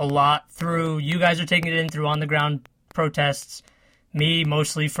a lot through, you guys are taking it in through on the ground protests, me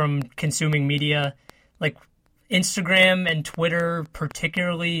mostly from consuming media, like Instagram and Twitter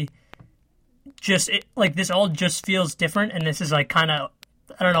particularly, like this all just feels different. And this is like kind of,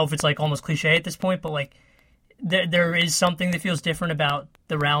 I don't know if it's like almost cliche at this point, but like, there is something that feels different about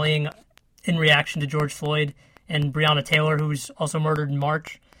the rallying in reaction to George Floyd and Breonna Taylor, who was also murdered in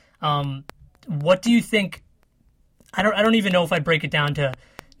March. What do you think? I don't even know if I'd break it down to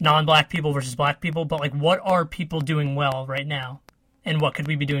non-black people versus black people, but like, what are people doing well right now, and what could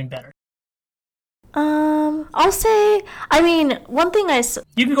we be doing better? I'll say, I mean, one thing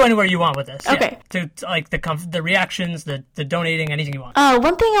you can go anywhere you want with this. Okay. Yeah. To like the reactions, the donating, anything you want.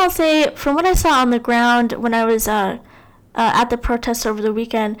 One thing I'll say, from what I saw on the ground when I was at the protests over the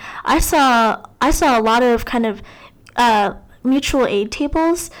weekend, I saw a lot of kind of mutual aid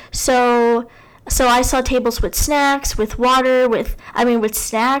tables. So I saw tables with snacks, with water, with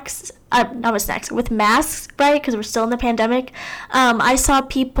snacks. Not with snacks, with masks, right? Because we're still in the pandemic. I saw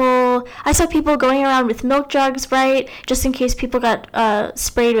people going around with milk jugs, right? Just in case people got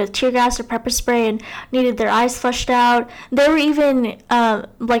sprayed with tear gas or pepper spray and needed their eyes flushed out. There were even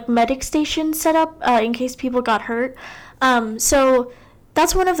like medic stations set up in case people got hurt. So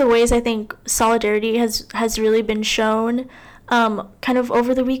that's one of the ways I think solidarity has really been shown kind of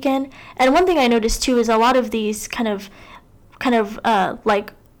over the weekend. And one thing I noticed too is a lot of these kind of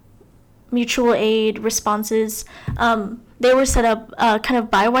like mutual aid responses, they were set up kind of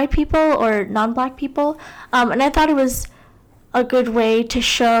by white people or non-black people, and I thought it was a good way to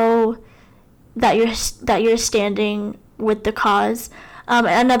show that you're standing with the cause.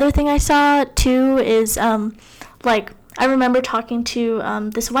 Another thing I saw too is like I remember talking to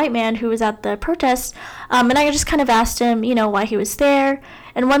this white man who was at the protest, and I just kind of asked him, why he was there.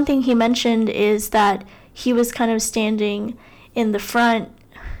 And one thing he mentioned is that he was kind of standing in the front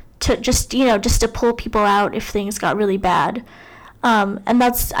to just to pull people out if things got really bad. And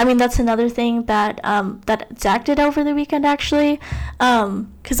that's another thing that Zach did over the weekend, actually,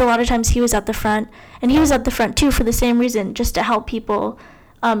 because a lot of times he was at the front, and he was at the front too for the same reason, just to help people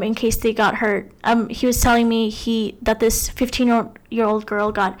in case they got hurt. He was telling me that this 15-year-old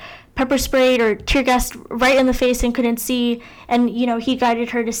girl got pepper sprayed or tear gassed right in the face and couldn't see, and he guided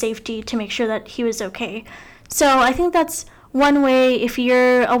her to safety to make sure that he was okay. So I think that's one way, if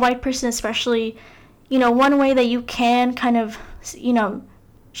you're a white person especially, one way that you can kind of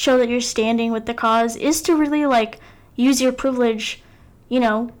show that you're standing with the cause is to really use your privilege,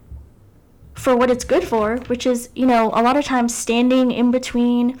 for what it's good for, which is, a lot of times standing in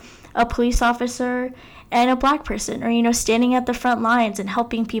between a police officer and a black person, or, standing at the front lines and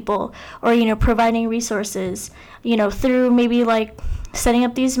helping people, or, providing resources, through maybe setting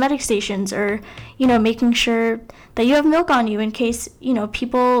up these medic stations, or, making sure that you have milk on you in case,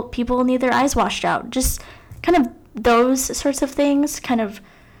 people need their eyes washed out. Just kind of those sorts of things kind of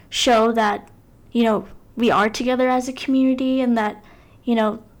show that, we are together as a community, and that,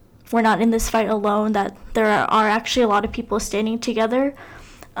 we're not in this fight alone, that there are actually a lot of people standing together.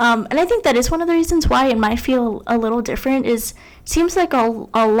 And I think that is one of the reasons why it might feel a little different. Is seems like a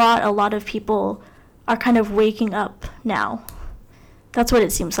lot of people are kind of waking up now. That's what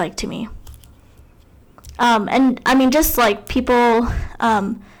it seems like to me. And I mean, just people,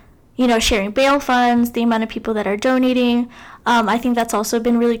 sharing bail funds, the amount of people that are donating. I think that's also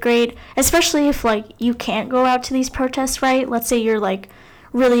been really great, especially if you can't go out to these protests, right? Let's say you're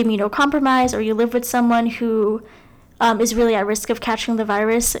really immunocompromised, or you live with someone who is really at risk of catching the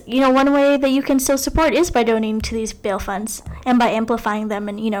virus. One way that you can still support is by donating to these bail funds and by amplifying them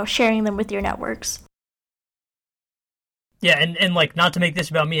and, sharing them with your networks. Yeah, and not to make this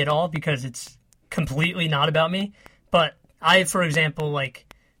about me at all, because it's completely not about me, but I, for example,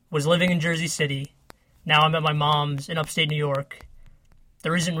 was living in Jersey City. Now I'm at my mom's in upstate New York.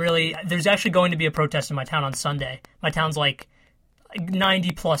 There's actually going to be a protest in my town on Sunday. My town's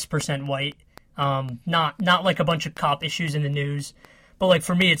 90+% white. Not a bunch of cop issues in the news, but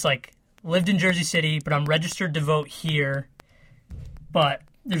for me, it's lived in Jersey City, but I'm registered to vote here. But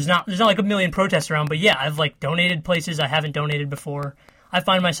there's not a million protests around. But yeah, I've donated places I haven't donated before. I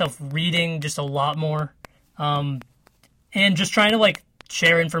find myself reading just a lot more, and just trying to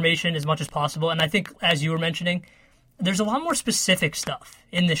share information as much as possible. And I think, as you were mentioning, there's a lot more specific stuff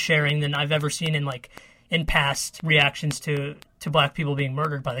in this sharing than I've ever seen in past reactions to black people being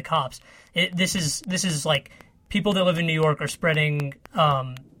murdered by the cops. This is people that live in New York are spreading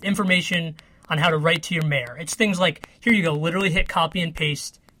information on how to write to your mayor. It's things like, here you go, literally hit copy and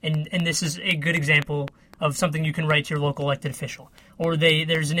paste, and this is a good example of something you can write to your local elected official. Or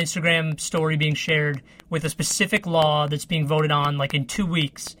there's an Instagram story being shared with a specific law that's being voted on in 2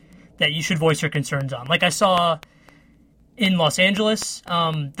 weeks that you should voice your concerns on. I saw in Los Angeles,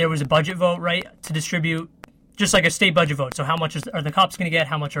 there was a budget vote, right, to distribute just a state budget vote. So how much are the cops going to get?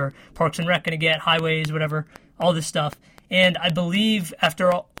 How much are Parks and Rec going to get? Highways, whatever, all this stuff. And I believe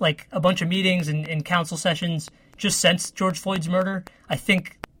after a bunch of meetings and council sessions just since George Floyd's murder, I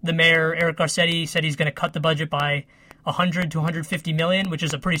think the mayor, Eric Garcetti, said he's going to cut the budget by 100 to 150 million, which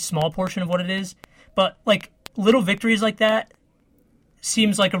is a pretty small portion of what it is. But little victories like that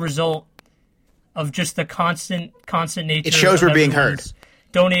seems like a result of just the constant nature. It shows we're being heard.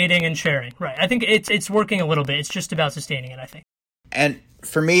 Donating and sharing. Right. I think it's working a little bit. It's just about sustaining it, I think. And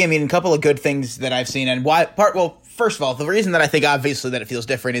for me, a couple of good things that I've seen, and first of all, the reason that I think obviously that it feels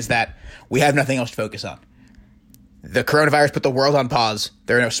different is that we have nothing else to focus on. The coronavirus put the world on pause.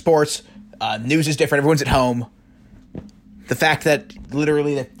 There are no sports. News is different. Everyone's at home. The fact that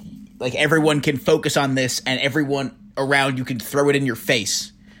literally that everyone can focus on this, and everyone around you can throw it in your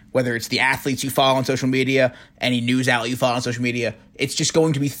face, whether it's the athletes you follow on social media, any news outlet you follow on social media, it's just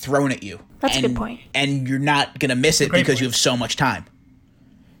going to be thrown at you. That's a good point. And you're not going to miss it because you have so much time.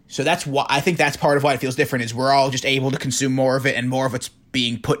 So that's why I think that's part of why it feels different, is we're all just able to consume more of it, and more of it's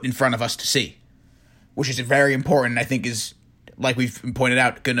being put in front of us to see, which is very important, and I think is, like we've pointed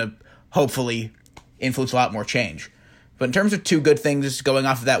out, going to hopefully influence a lot more change. But in terms of two good things going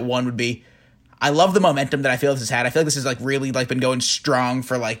off of that, one would be, I love the momentum that I feel this has had. I feel like this has like really like been going strong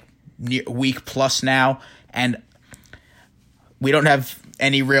for like a week plus now, and we don't have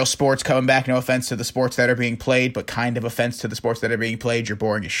any real sports coming back. No offense to the sports that are being played, but kind of offense to the sports that are being played. You're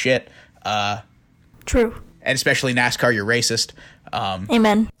boring as shit. True. And especially NASCAR, you're racist.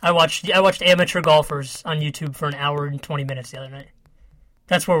 Amen. I watched amateur golfers on YouTube for an hour and 20 minutes the other night.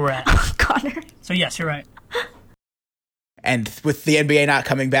 That's where we're at. Connor. So yes, you're right. And with the NBA not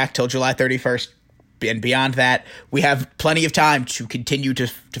coming back till July 31st and beyond that, we have plenty of time to continue to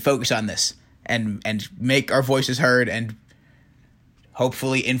focus on this and make our voices heard and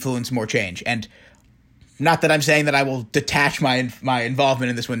hopefully influence more change. And not that I'm saying that I will detach my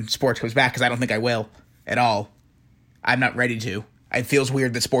involvement in this when sports comes back, because I don't think I will at all. I'm not ready to. It feels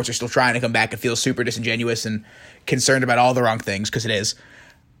weird that sports are still trying to come back. It feels super disingenuous and concerned about all the wrong things, because it is.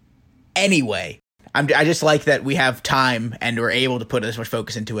 Anyway, I just like that we have time and we're able to put this much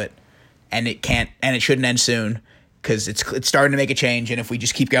focus into it, and it shouldn't end soon, because it's starting to make a change, and if we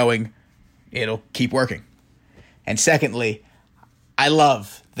just keep going, it'll keep working. And secondly, I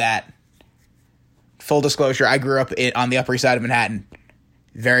love that, full disclosure, I grew up on the Upper East Side of Manhattan,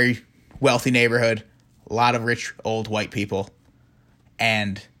 very wealthy neighborhood, a lot of rich old white people,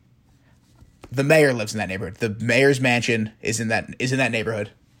 and the mayor lives in that neighborhood. The mayor's mansion is in that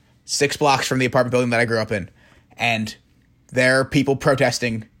neighborhood, 6 blocks from the apartment building that I grew up in, and there are people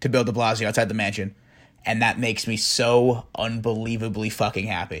protesting to build de Blasio outside the mansion, and that makes me so unbelievably fucking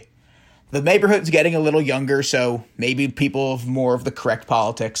happy. The neighborhood's getting a little younger, so maybe people of more of the correct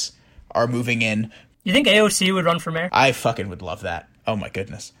politics are moving in. You think AOC would run for mayor? I fucking would love that. Oh my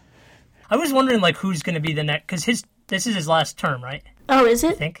goodness. I was wondering like who's going to be the next, because this is his last term, right? Oh, is I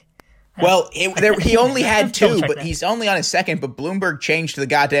it? think. Well, he only had Double 2, check but that. he's only on his second, but Bloomberg changed the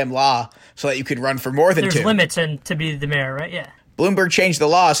goddamn law so that you could run for more than There's 2. limits to be the mayor, right? Yeah. Bloomberg changed the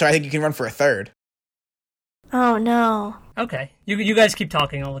law, so I think you can run for a 3rd. Oh, no. Okay. You guys keep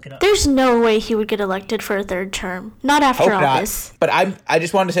talking. I'll look it up. There's no way he would get elected for a 3rd term. Not after Hope all not. this. But I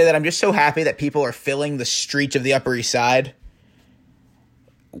just wanted to say that I'm just so happy that people are filling the streets of the Upper East Side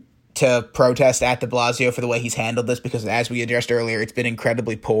to protest at de Blasio for the way he's handled this, because as we addressed earlier, it's been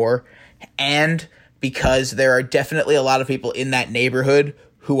incredibly poor, and because there are definitely a lot of people in that neighborhood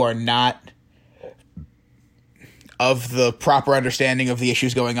who are not of the proper understanding of the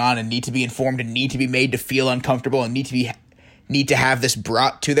issues going on and need to be informed and need to be made to feel uncomfortable and need to have this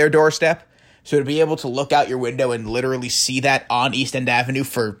brought to their doorstep. So to be able to look out your window and literally see that on East End Avenue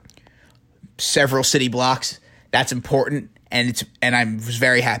for several city blocks, that's important, and I was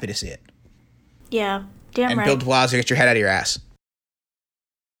very happy to see it. Yeah, damn And right. Bill de Blasio, get your head out of your ass.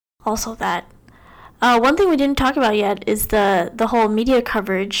 Also that. One thing we didn't talk about yet is the whole media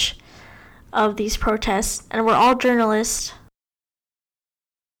coverage of these protests, and we're all journalists.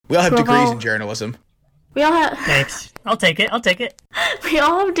 We all have Well, degrees in journalism. We all have Thanks. I'll take it. we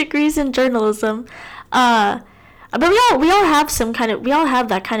all have degrees in journalism. But we all have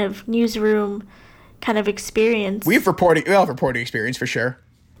that kind of newsroom kind of experience. We all have reporting experience for sure.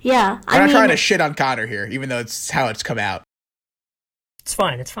 Yeah, I'm not trying to shit on Connor here, even though it's how it's come out. It's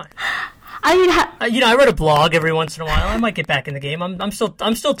fine. I mean, I write a blog every once in a while. I might get back in the game. I'm still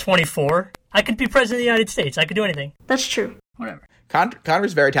 24. I could be president of the United States. I could do anything. that's true. Whatever.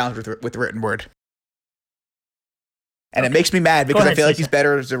 Connor's very talented with the written word. And it makes me mad because ahead, I feel like Stacey. he's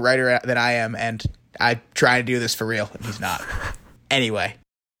better as a writer than I am, and I try to do this for real, and he's not. Anyway.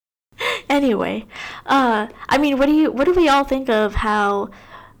 I mean, what do we all think of how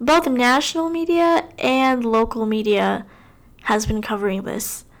both national media and local media has been covering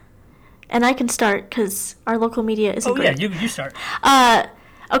this? And I can start because our local media isn't great. Yeah, you start.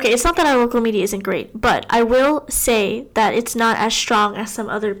 Okay, it's not that our local media isn't great, but I will say that it's not as strong as some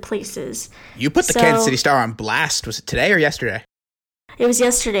other places. You put the Kansas City Star on blast. Was it today or yesterday? It was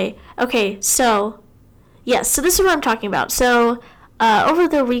yesterday. Okay, so this is what I'm talking about. So over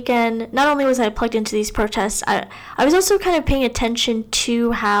the weekend, not only was I plugged into these protests, I was also kind of paying attention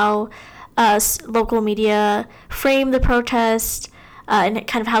to how local media framed the protest and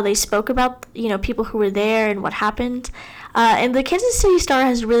kind of how they spoke about people who were there and what happened. And the Kansas City Star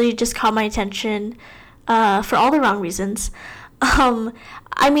has really just caught my attention for all the wrong reasons.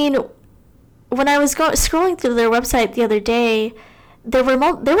 I mean, when I was scrolling through their website the other day, there were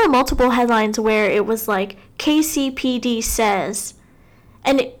multiple headlines where it was like KCPD says,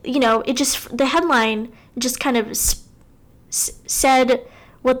 and the headline just kind of said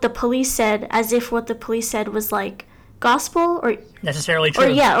what the police said, as if what the police said was like gospel or Necessarily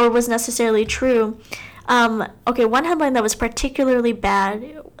true. or was necessarily true. Okay, one headline that was particularly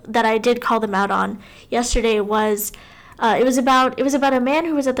bad that I did call them out on yesterday was It was about a man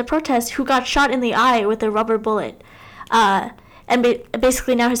who was at the protest who got shot in the eye with a rubber bullet,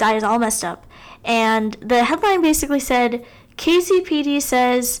 basically now his eye is all messed up. And the headline basically said, KCPD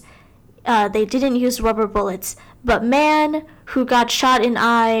says they didn't use rubber bullets, but man who got shot in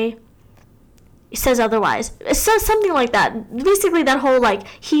eye says otherwise. It says something like that. Basically that whole like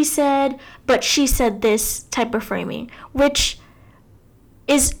he said but she said this type of framing, which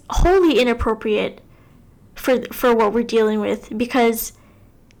is wholly inappropriate for what we're dealing with, because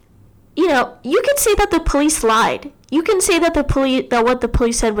you know, you can say that the police lied. You can say that what the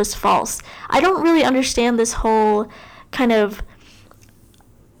police said was false. I don't really understand this whole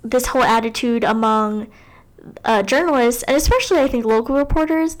attitude among journalists, and especially I think local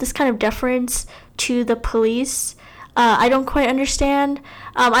reporters, this kind of deference to the police. I don't quite understand.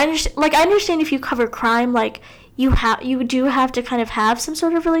 I understand if you cover crime, like you do have to kind of have some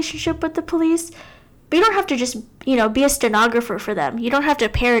sort of relationship with the police, but you don't have to just, you know, be a stenographer for them. You don't have to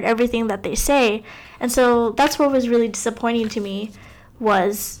parrot everything that they say. And so that's what was really disappointing to me,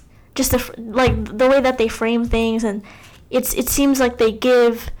 was just the way that they frame things, and it seems like they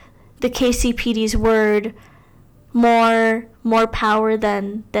give the KCPD's word more power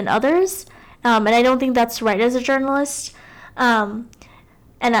than others, and I don't think that's right as a journalist.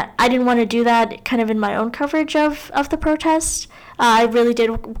 And I didn't want to do that kind of in my own coverage of the protest. I really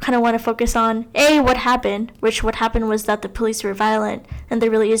did kind of want to focus on what happened, what happened was that the police were violent, and there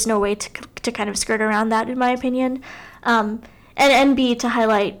really is no way to kind of skirt around that, in my opinion. And B, to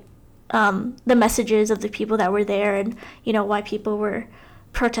highlight the messages of the people that were there, and you know, why people were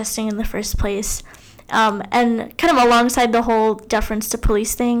protesting in the first place. And kind of alongside the whole deference to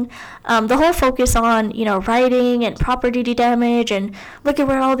police thing, the whole focus on, you know, rioting and property damage, and look at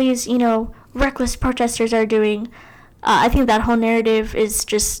what all these, you know, reckless protesters are doing. I think that whole narrative is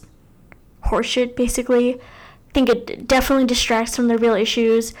just horseshit, basically. I think it definitely distracts from the real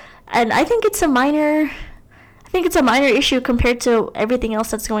issues, and I think it's a minor issue compared to everything else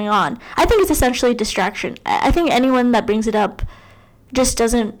that's going on. I think it's essentially a distraction. I think anyone that brings it up just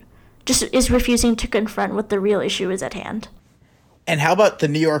is refusing to confront what the real issue is at hand. And how about the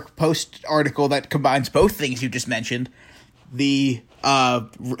New York Post article that combines both things you just mentioned? The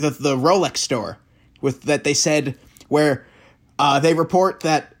Rolex store that they said, where they report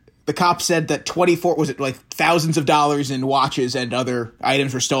that the cops said that thousands of dollars in watches and other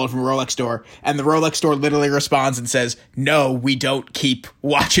items were stolen from a Rolex store, and the Rolex store literally responds and says, "No, we don't keep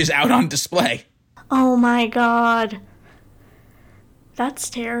watches out on display." Oh my god. That's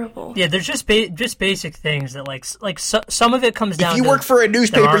terrible. Yeah, there's just basic things that some of it comes down to... If you work for a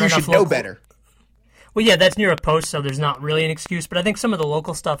newspaper, you should know better. Well, yeah, that's New York Post, so there's not really an excuse, but I think some of the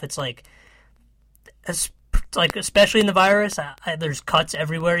local stuff, it's especially in the virus, there's cuts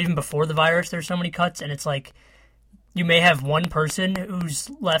everywhere. Even before the virus, there's so many cuts, and it's like you may have one person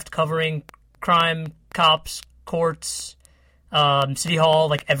who's left covering crime, cops, courts, City Hall,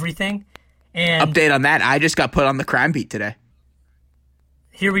 like everything. And update on that, I just got put on the crime beat today.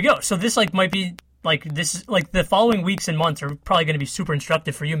 Here we go. So this might be the following weeks and months are probably going to be super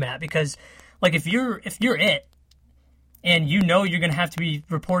instructive for you, Matt, because if you're it, and you know you're going to have to be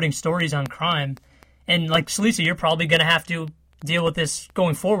reporting stories on crime, and Celisa, you're probably going to have to deal with this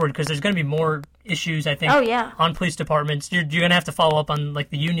going forward, because there's going to be more issues, I think, on police departments. You're going to have to follow up on the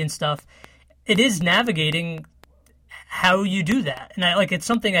union stuff. It is navigating how you do that, and it's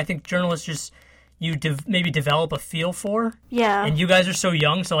something I think journalists maybe develop a feel for. Yeah. And you guys are so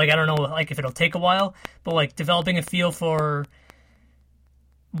young, so I don't know if it'll take a while, but developing a feel for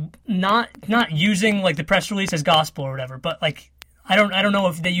not using the press release as gospel or whatever, but I don't know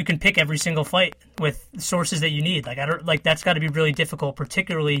if that you can pick every single fight with sources that you need. That's got to be really difficult,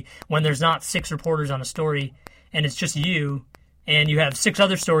 particularly when there's not 6 reporters on a story and it's just you, and you have 6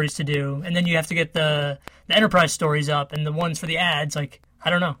 other stories to do, and then you have to get the enterprise stories up and the ones for the ads. I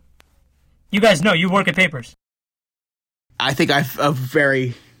don't know. You guys know, you work at papers. I think I have a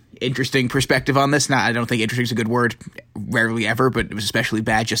very interesting perspective on this. I don't think interesting is a good word, rarely ever, but it was especially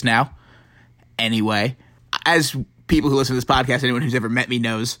bad just now. Anyway, as people who listen to this podcast, anyone who's ever met me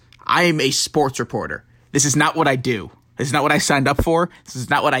knows, I am a sports reporter. This is not what I do. This is not what I signed up for. This is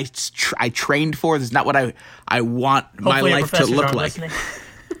not what I trained for. This is not what I want my life to look like.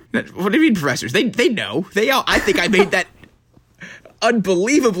 What do you mean, professors? They know. I think I made that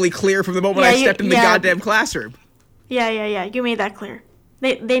unbelievably clear from the moment I stepped in the goddamn classroom. Yeah. You made that clear.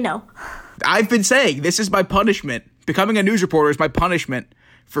 They know. I've been saying this is my punishment. Becoming a news reporter is my punishment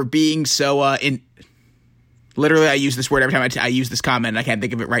for being so literally, I use this word every time I use this comment, and I can't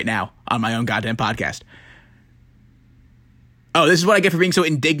think of it right now on my own goddamn podcast. Oh, this is what I get for being so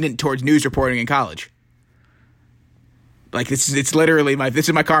indignant towards news reporting in college. Like it's literally this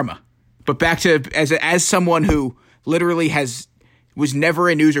is my karma. But back to as someone who literally was never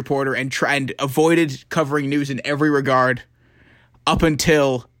a news reporter and avoided covering news in every regard up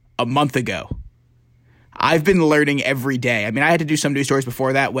until a month ago. I've been learning every day. I mean, I had to do some news stories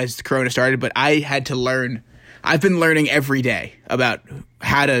before that as Corona started, but I had to learn. I've been learning every day about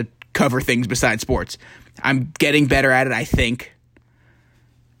how to cover things besides sports. I'm getting better at it, I think.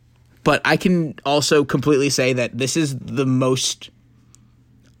 But I can also completely say that this is the most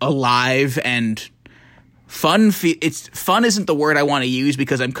alive and fun. Fun isn't the word I want to use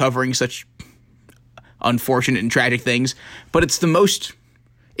because I'm covering such unfortunate and tragic things, but it's the most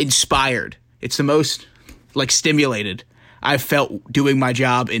inspired. It's the most stimulated I've felt doing my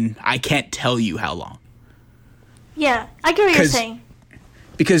job in I can't tell you how long. Yeah, I get what you're saying.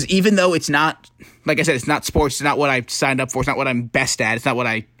 Because even though it's not, like I said, it's not sports, it's not what I signed up for, it's not what I'm best at, it's not what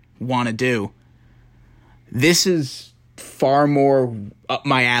I want to do, this is far more up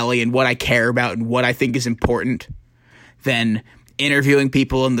my alley and what I care about and what I think is important than interviewing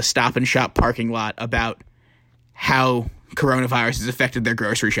people in the Stop and Shop parking lot about how coronavirus has affected their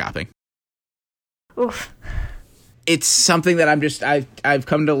grocery shopping. Oof. It's something that I've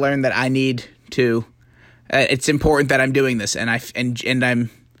come to learn that I need to. It's important that I'm doing this, and I'm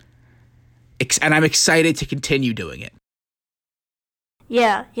excited to continue doing it.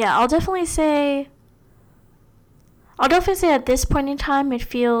 Yeah. I'll definitely say at this point in time, it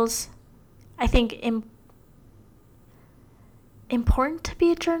feels, I think, important to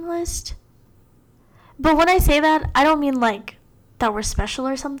be a journalist. But when I say that, I don't mean that we're special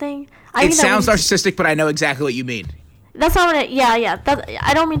or something. It sounds narcissistic, but I know exactly what you mean. That's not what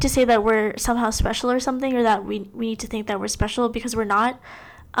I don't mean to say that we're somehow special or something, or that we need to think that we're special, because we're not.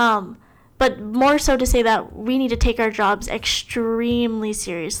 But more so to say that we need to take our jobs extremely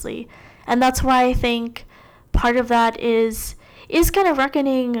seriously. And that's why I think part of that is kind of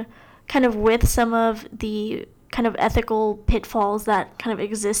reckoning kind of with some of the kind of ethical pitfalls that kind of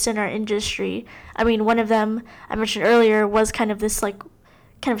exist in our industry. I mean, one of them I mentioned earlier was kind of this kind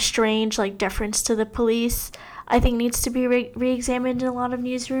of strange deference to the police. I think needs to be re-examined in a lot of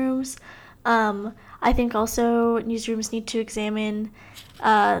newsrooms. I think also newsrooms need to examine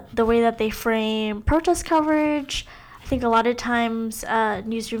the way that they frame protest coverage. I think a lot of times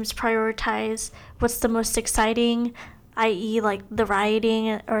newsrooms prioritize what's the most exciting, i.e. the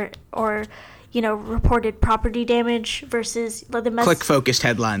rioting or reported property damage versus the click-focused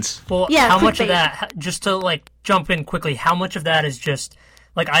headlines. Well, yeah, how much of that, just to jump in quickly, how much of that is just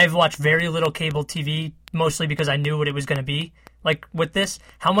I've watched very little cable TV, mostly because I knew what it was going to be. With this,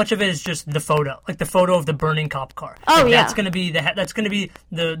 how much of it is just the photo, the photo of the burning cop car? Oh, yeah. That's going to be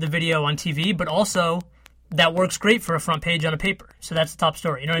the video on TV, but also that works great for a front page on a paper. So that's the top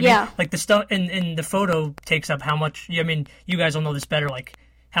story. You know what I mean? The stuff in the photo takes up how much. I mean, you guys will know this better.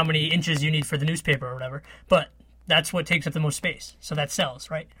 How many inches you need for the newspaper or whatever. But that's what takes up the most space. So that sells,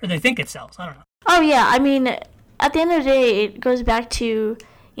 right? Or they think it sells. I don't know. Oh yeah, I mean, at the end of the day, it goes back to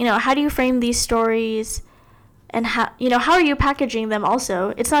how do you frame these stories. And how are you packaging them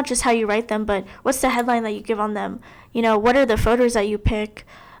also? It's not just how you write them, but what's the headline that you give on them? What are the photos that you pick?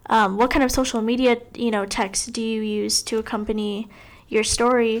 What kind of social media, text do you use to accompany your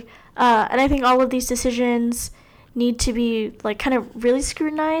story? And I think all of these decisions need to be kind of really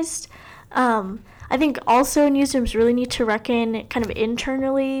scrutinized. I think also newsrooms really need to reckon kind of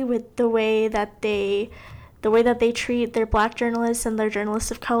internally with the way that they treat their Black journalists and their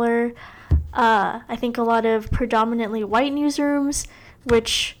journalists of color. I think a lot of predominantly white newsrooms,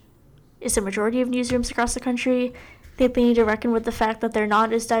 which is a majority of newsrooms across the country, they need to reckon with the fact that they're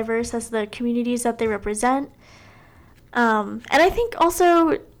not as diverse as the communities that they represent. And I think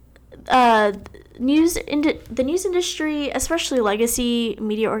also the news industry, especially legacy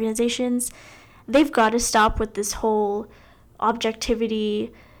media organizations, they've got to stop with this whole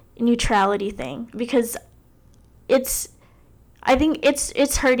objectivity, neutrality thing, because I think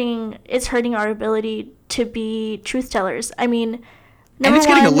it's hurting our ability to be truth tellers. I mean, and it's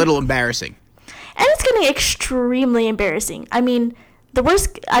getting a little embarrassing. And it's getting extremely embarrassing. I mean, the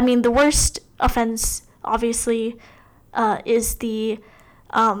worst offense, obviously, is the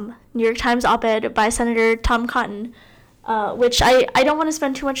New York Times op-ed by Senator Tom Cotton, which I don't want to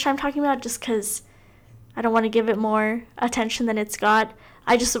spend too much time talking about, just because I don't want to give it more attention than it's got.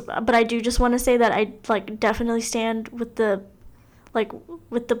 But I do just want to say that I definitely stand with the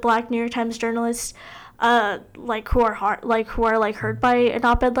Black New York Times journalists, who are hurt by an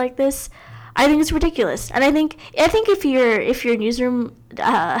op-ed like this. I think it's ridiculous, and I think if your newsroom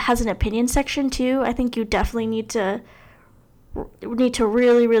has an opinion section too, I think you definitely need to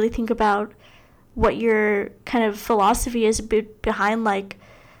really, really think about what your kind of philosophy is behind like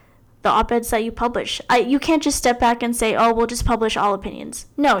the op-eds that you publish. You can't just step back and say, oh, we'll just publish all opinions.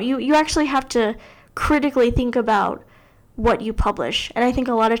 No, you actually have to critically think about what you publish. And I think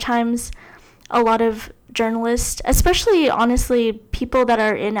a lot of times, a lot of journalists, especially honestly people that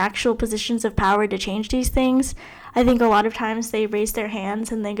are in actual positions of power to change these things, I think a lot of times they raise their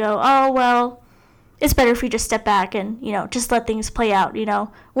hands and they go, oh, well, it's better if we just step back and, just let things play out.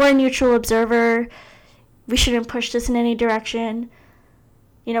 We're a neutral observer. We shouldn't push this in any direction.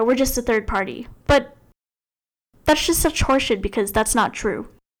 We're just a third party. But that's just such horseshit because that's not true.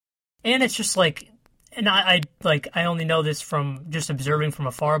 And it's just like, and I only know this from just observing from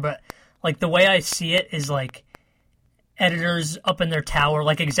afar, but like the way I see it is like editors up in their tower,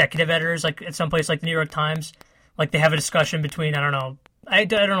 like executive editors, like at some place like the New York Times, like they have a discussion between, I don't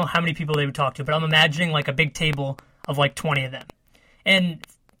know how many people they would talk to, but I'm imagining like a big table of like 20 of them. And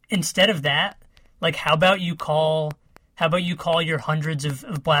instead of that, like how about you call your hundreds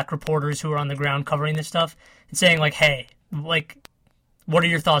of black reporters who are on the ground covering this stuff and saying like, hey, like, what are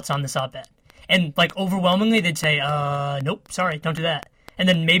your thoughts on this op-ed? And like overwhelmingly they'd say, nope, sorry, don't do that. And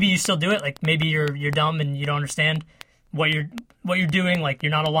then maybe you still do it. Like maybe you're dumb and you don't understand what you're doing. Like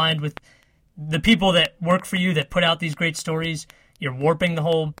you're not aligned with the people that work for you that put out these great stories. You're warping the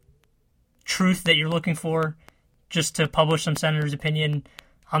whole truth that you're looking for just to publish some senator's opinion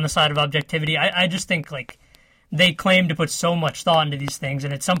on the side of objectivity. I just think like they claim to put so much thought into these things,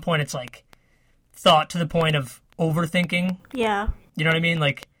 and at some point it's like thought to the point of overthinking. Yeah. You know what I mean?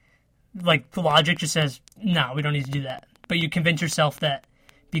 Like the logic just says, no, we don't need to do that. But you convince yourself that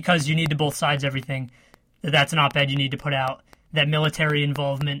because you need to both sides everything, that's an op-ed you need to put out, that military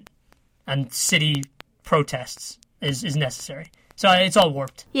involvement and city protests is necessary. So it's all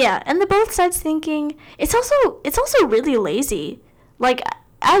warped. Yeah, and the both sides thinking, it's also really lazy. Like,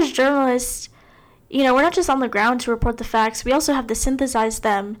 as journalists, we're not just on the ground to report the facts. We also have to synthesize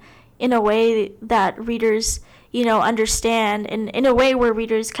them in a way that readers, understand, and in a way where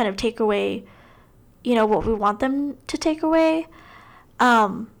readers kind of take away, what we want them to take away.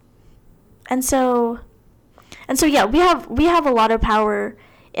 And so yeah, we have a lot of power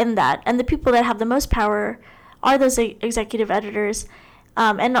in that, and the people that have the most power are those executive editors,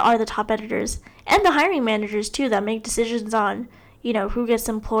 and are the top editors, and the hiring managers too that make decisions on, who gets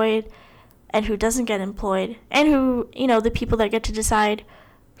employed and who doesn't get employed, and who, the people that get to decide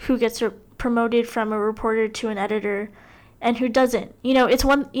who gets promoted from a reporter to an editor and who doesn't. It's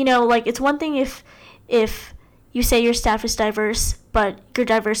one thing if you say your staff is diverse, but your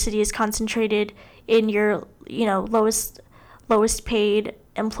diversity is concentrated in your, lowest paid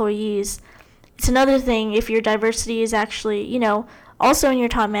employees. It's another thing if your diversity is actually, also in your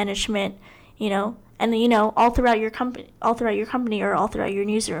top management, and all throughout your company or all throughout your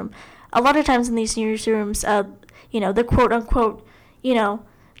newsroom. A lot of times in these newsrooms, the quote unquote,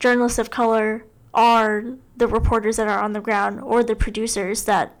 journalists of color are the reporters that are on the ground, or the producers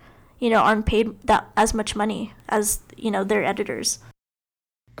that, aren't paid that as much money as, their editors.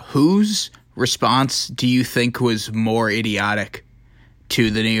 Whose response do you think was more idiotic to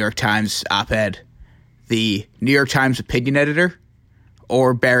the New York Times op-ed? The New York Times opinion editor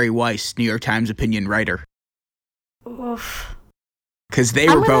or Barry Weiss, New York Times opinion writer? Oof. Because they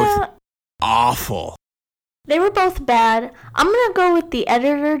were both awful. They were both bad. I'm going to go with the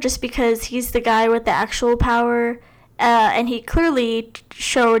editor just because he's the guy with the actual power, and he clearly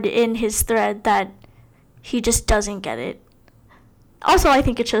showed in his thread that he just doesn't get it. Also, I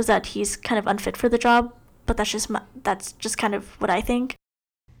think it shows that he's kind of unfit for the job, but that's just kind of what I think.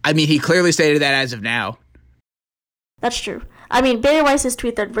 I mean, he clearly stated that as of now. That's true. I mean, Barry Weiss's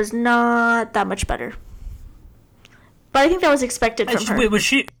tweet thread was not that much better. But I think that was expected from her. Wait, was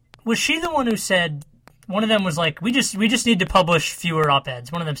she the one who said, one of them was like, we just need to publish fewer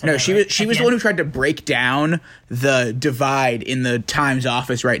op-eds? One of them said no, that, she was the one who tried to break down the divide in the Times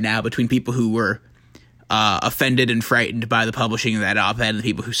office right now between people who were offended and frightened by the publishing of that op-ed and the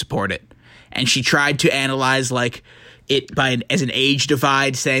people who support it. And she tried to analyze like it as an age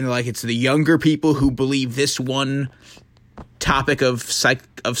divide, saying like it's the younger people who believe this one topic of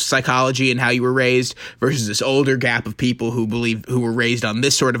psychology and how you were raised versus this older gap of people who were raised on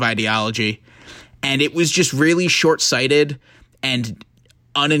this sort of ideology. And it was just really short-sighted and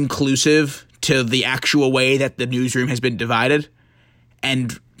uninclusive to the actual way that the newsroom has been divided.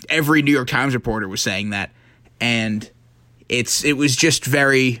 And every New York Times reporter was saying that. And it was just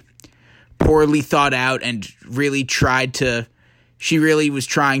very poorly thought out, and she really was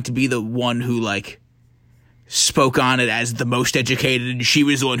trying to be the one who like spoke on it as the most educated, and she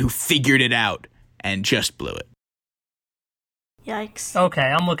was the one who figured it out and just blew it. Yikes. Okay,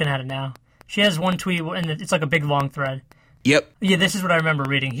 I'm looking at it now. She has one tweet, and it's like a big long thread. Yep. Yeah, this is what I remember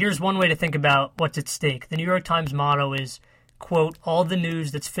reading. Here's one way to think about what's at stake. The New York Times motto is, quote, all the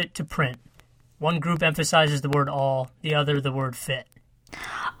news that's fit to print. One group emphasizes the word all, the other the word fit.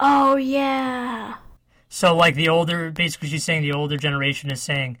 Oh, yeah. So, like, basically she's saying the older generation is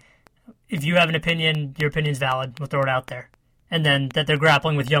saying, if you have an opinion, your opinion's valid, we'll throw it out there. And then that they're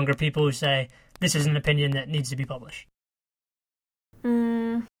grappling with younger people who say, this is an opinion that needs to be published.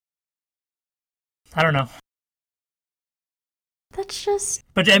 I don't know. That's just...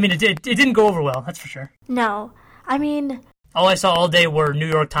 But, I mean, it didn't go over well, that's for sure. No. I mean... All I saw all day were New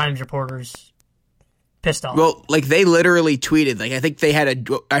York Times reporters pissed off. Well, like, they literally tweeted, like, I think they had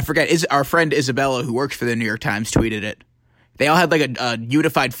I forget, our friend Isabella, who works for the New York Times, tweeted it. They all had, like, a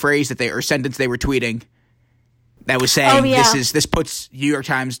unified phrase or sentence they were tweeting that was saying, this puts New York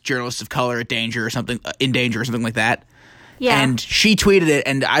Times journalists of color in danger or something like that. Yeah. And she tweeted it,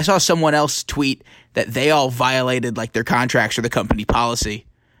 and I saw someone else tweet that they all violated, like, their contracts or the company policy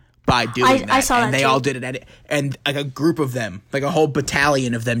by doing that. I saw and that they too. all did it, and like a group of them, like a whole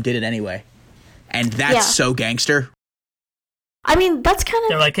battalion of them did it anyway. And that's so gangster. I mean, that's kind of...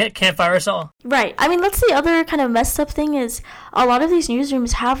 They're like, can't fire us all. Right. I mean, that's the other kind of messed up thing is a lot of these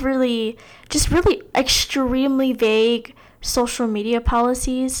newsrooms have really extremely vague social media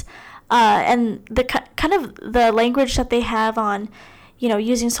policies. And the kind of the language that they have on,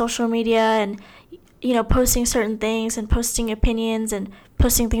 using social media and, posting certain things and posting opinions and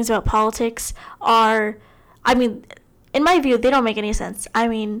posting things about politics are, I mean, in my view, they don't make any sense. I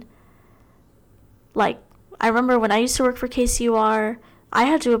mean, like, I remember when I used to work for KCUR, I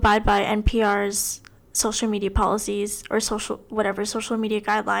had to abide by NPR's social media policies or social media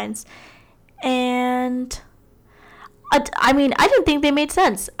guidelines. And I mean, I didn't think they made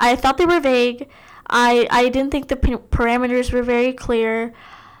sense. I thought they were vague. I didn't think the parameters were very clear.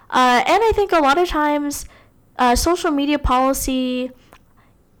 And I think a lot of times social media policy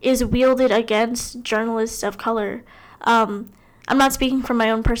is wielded against journalists of color. I'm not speaking from my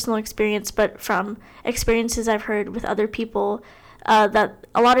own personal experience, but from experiences I've heard with other people, that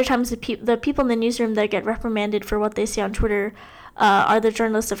a lot of times the people in the newsroom that get reprimanded for what they say on Twitter are the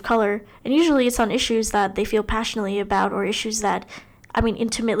journalists of color. And usually it's on issues that they feel passionately about or issues that,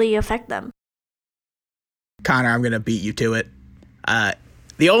 intimately affect them. Connor, I'm going to beat you to it.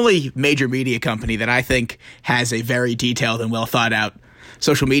 The only major media company that I think has a very detailed and well thought out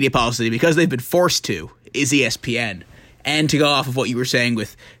social media policy, because they've been forced to, is ESPN. And to go off of what you were saying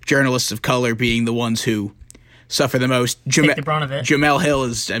with journalists of color being the ones who suffer the most, Take the brunt of it. Jemele Hill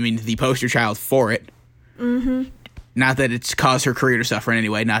is, the poster child for it. Mm-hmm. Not that it's caused her career to suffer in any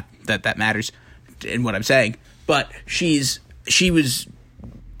way, not that that matters in what I'm saying, but she was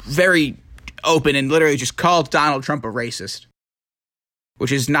very open and literally just called Donald Trump a racist,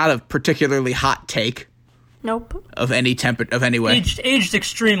 which is not a particularly hot take. Nope. Of any way. Aged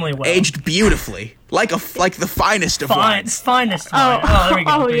extremely well. Aged beautifully, like the finest of wines. Finest wine. Oh, there we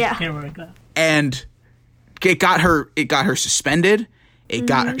go. Yeah. Here we go. And it got her suspended.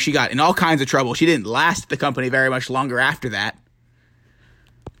 She got in all kinds of trouble. She didn't last at the company very much longer after that.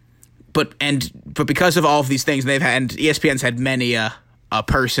 But because of all of these things they've had, and ESPN's had many a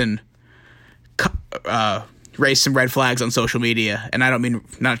person raise some red flags on social media, and I don't mean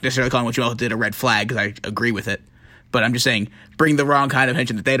not necessarily calling what Jemele did a red flag because I agree with it, but I'm just saying bring the wrong kind of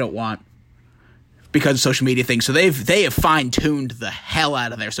attention that they don't want because of social media things. So they have fine-tuned the hell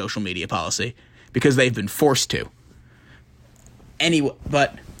out of their social media policy because they've been forced to. Anyway,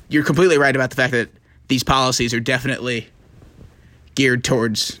 but you're completely right about the fact that these policies are definitely geared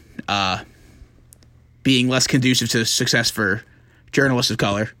towards being less conducive to success for journalists of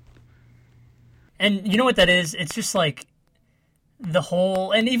color. And you know what that is? It's just like the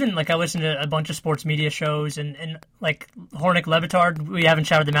whole, and even like I listen to a bunch of sports media shows and like Hornick Levitard, we haven't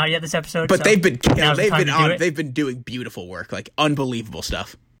shouted them out yet this episode. But so they've they've been doing beautiful work, like unbelievable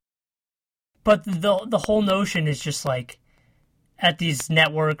stuff. But the whole notion is just like at these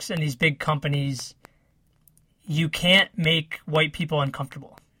networks and these big companies, you can't make white people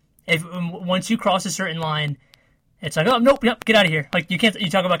uncomfortable. Once you cross a certain line, it's like, oh, nope, yep, get out of here. Like, you can't, you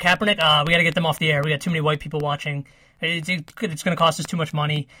talk about Kaepernick, we got to get them off the air. We got too many white people watching. It's going to cost us too much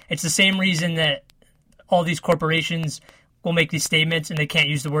money. It's the same reason that all these corporations will make these statements and they can't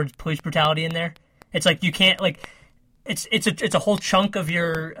use the word police brutality in there. It's like, you can't, like, it's a whole chunk of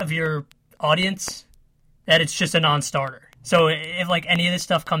your audience that it's just a non-starter. So if, like, any of this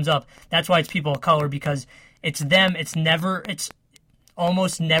stuff comes up, that's why it's people of color, because it's them. It's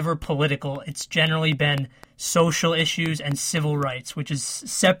almost never political. It's generally been social issues and civil rights, which is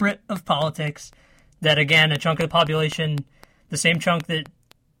separate of politics. That, again, a chunk of the population, the same chunk that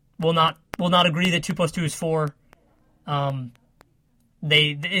will will not agree that 2 plus 2 is 4.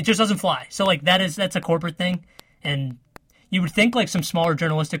 It just doesn't fly. So like that's a corporate thing, and you would think like some smaller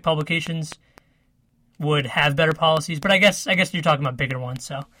journalistic publications would have better policies, but I guess you're talking about bigger ones.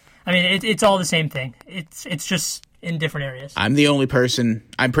 So I mean, it's all the same thing. It's just in different areas. I'm the only person.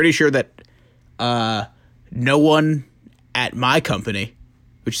 I'm pretty sure that no one at my company,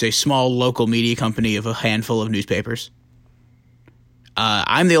 which is a small local media company of a handful of newspapers,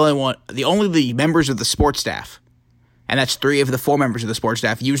 I'm the only one. Only the members of the sports staff, and that's 3 of the 4 members of the sports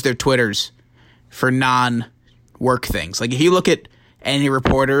staff, use their Twitters for non-work things. Like if you look at any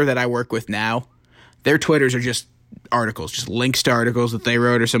reporter that I work with now, their Twitters are just articles, just links to articles that they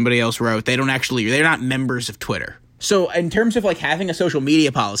wrote or somebody else wrote. They're not members of Twitter. So in terms of like having a social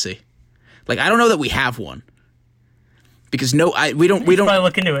media policy, like I don't know that we have one. Because we don't probably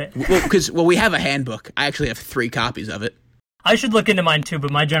look into it. Well, we have a handbook. I actually have 3 copies of it. I should look into mine too,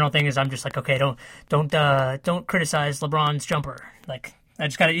 but my general thing is I'm just like, okay, don't criticize LeBron's jumper. Like I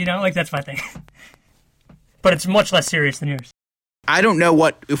just gotta, like that's my thing. But it's much less serious than yours. I don't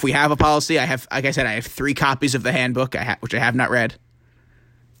know if we have a policy. I have, like I said, I have 3 copies of the handbook, which I have not read.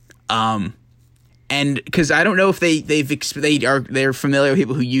 And because I don't know if they're familiar with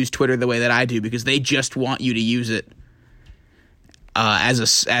people who use Twitter the way that I do, because they just want you to use it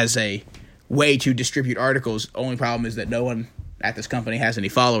as a way to distribute articles. Only problem is that no one at this company has any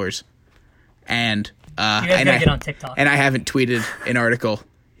followers, and you guys gotta get on TikTok. And I haven't tweeted an article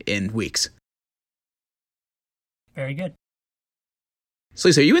in weeks. Very good. So,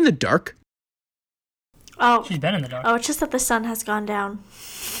 Lisa, are you in the dark? Oh, she's been in the dark. Oh, it's just that the sun has gone down.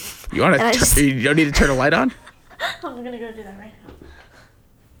 You want to? You don't need to turn a light on. I'm gonna go do that right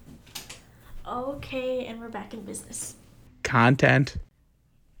now. Okay, and we're back in business. Content.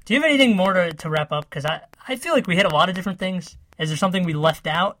 Do you have anything more to wrap up? Because I feel like we hit a lot of different things. Is there something we left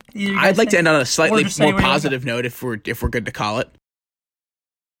out? I'd like to end on a slightly more positive note if we're good to call it.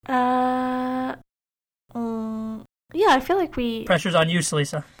 Yeah, I feel like we... Pressure's on you,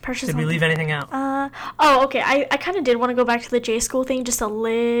 Salisa. Did we leave anything out? Okay. I kind of did want to go back to the J School thing just a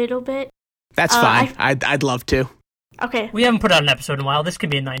little bit. That's fine. I'd love to. Okay. We haven't put out an episode in a while. This could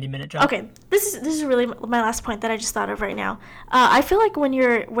be a 90-minute job. Okay. This is really my last point that I just thought of right now. I feel like when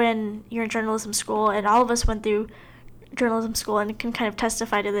you're in journalism school, and all of us went through journalism school and can kind of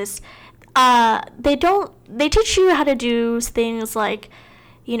testify to this, they teach you how to do things like,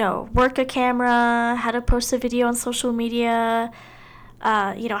 work a camera, how to post a video on social media,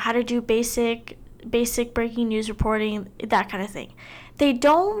 how to do basic breaking news reporting, that kind of thing. They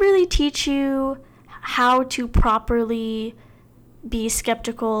don't really teach you how to properly be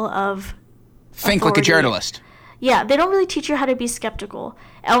skeptical of think authority. Like a journalist. Yeah, they don't really teach you how to be skeptical.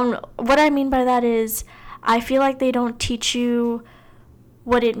 And what I mean by that is, I feel like they don't teach you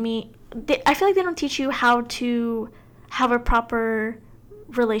what it means. I feel like they don't teach you how to have a proper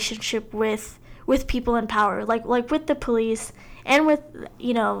relationship with people in power, like with the police and with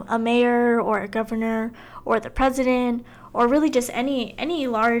a mayor or a governor or the president, or really just any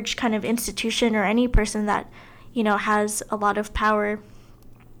large kind of institution or any person that has a lot of power.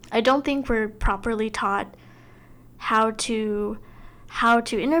 I don't think we're properly taught how to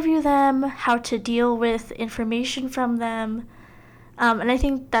interview them, how to deal with information from them, and I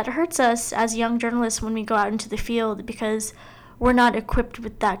think that hurts us as young journalists when we go out into the field, because we're not equipped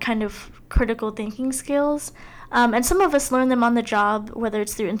with that kind of critical thinking skills. And some of us learn them on the job, whether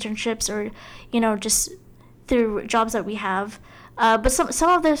it's through internships or, just through jobs that we have. But some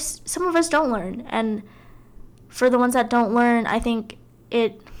of us don't learn. And for the ones that don't learn, I think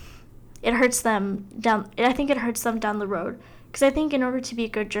it hurts them down. I think it hurts them down the road. Because I think in order to be a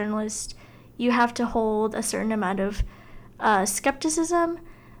good journalist, you have to hold a certain amount of skepticism,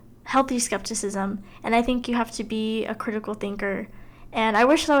 healthy skepticism, and I think you have to be a critical thinker. And I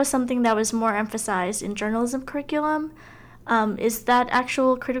wish that was something that was more emphasized in journalism curriculum, is that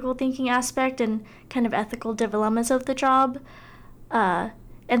actual critical thinking aspect and kind of ethical dilemmas of the job,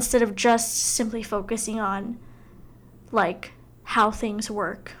 instead of just simply focusing on like how things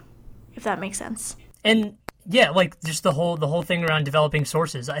work, if that makes sense. And yeah, like just the whole thing around developing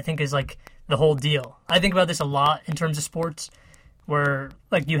sources, I think is like the whole deal. I think about this a lot in terms of sports, where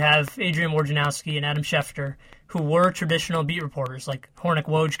like you have Adrian Wojnarowski and Adam Schefter, who were traditional beat reporters. Like Hornick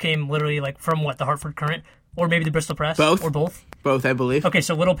Woj came literally like from the Hartford Courant, or maybe the Bristol Press, both, or both. Both, I believe. Okay,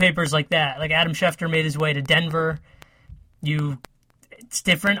 so little papers like that. Like Adam Schefter made his way to Denver. It's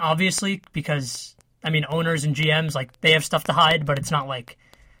different, obviously, because owners and GMs, like, they have stuff to hide, but it's not like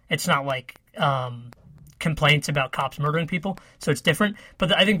complaints about cops murdering people, so it's different.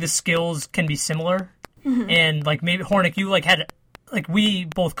 But I think the skills can be similar. Mm-hmm. And like maybe Hornick, you like had like we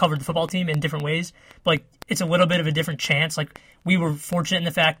both covered the football team in different ways, but like it's a little bit of a different chance. Like we were fortunate in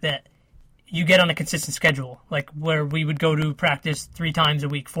the fact that you get on a consistent schedule, like where we would go to practice 3 times a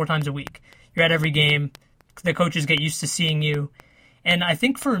week, 4 times a week. You're at every game. The coaches get used to seeing you. And I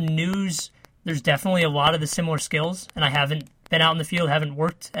think for news, there's definitely a lot of the similar skills. And I haven't been out in the field, haven't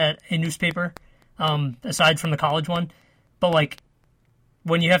worked at a newspaper, aside from the college one. But like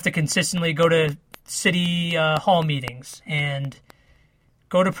when you have to consistently go to city hall meetings and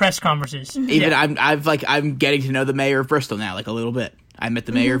go to press conferences. Even I'm getting to know the mayor of Bristol now, like a little bit. I met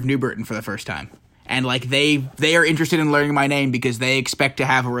the mayor of New Britain for the first time. And like they are interested in learning my name because they expect to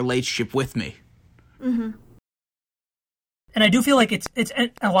have a relationship with me. Mm-hmm. And I do feel like it's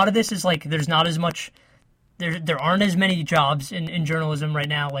a lot of this is like there's not as much, there aren't as many jobs in journalism right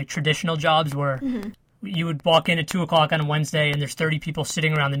now, like traditional jobs where you would walk in at 2 o'clock on a Wednesday and there's 30 people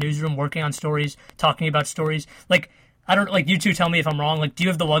sitting around the newsroom working on stories, talking about stories. Like, I don't, like, you two tell me if I'm wrong. Like, do you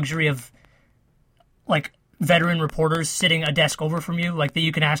have the luxury of, like, veteran reporters sitting a desk over from you, like, that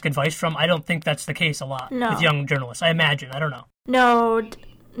you can ask advice from? I don't think that's the case a lot with young journalists. I imagine. I don't know. No,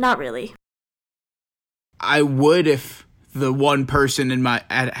 not really. I would if the one person in my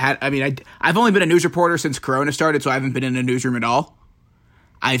I've only been a news reporter since Corona started, so I haven't been in a newsroom at all.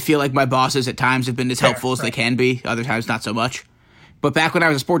 I feel like my bosses at times have been as helpful as they can be. Other times, not so much. But back when I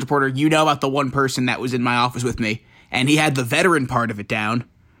was a sports reporter, you know about the one person that was in my office with me, and he had the veteran part of it down,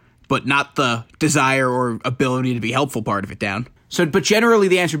 but not the desire or ability to be helpful part of it down. So, but generally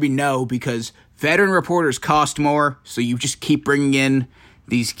the answer would be no, because veteran reporters cost more, so you just keep bringing in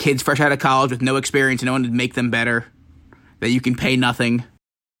these kids fresh out of college with no experience and no one to make them better, that you can pay nothing.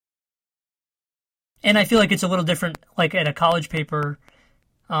 And I feel like it's a little different, like at a college paper,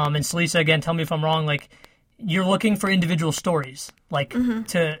 and Celisa, again, tell me if I'm wrong, like, you're looking for individual stories, like, all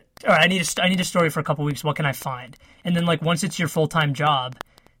right, I need a story for a couple weeks, what can I find? And then, like, once it's your full-time job,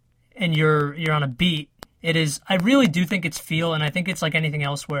 and you're on a beat, it is, I really do think it's feel, and I think it's like anything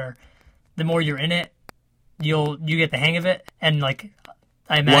else where the more you're in it, you get the hang of it, and, like,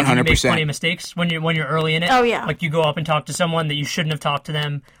 I imagine 100%. You make plenty of mistakes when you're early in it. Oh, yeah. Like, you go up and talk to someone that you shouldn't have talked to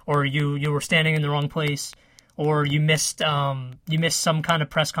them, or you were standing in the wrong place, or you missed some kind of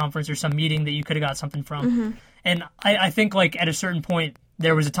press conference or some meeting that you could have got something from. And I think, like, at a certain point,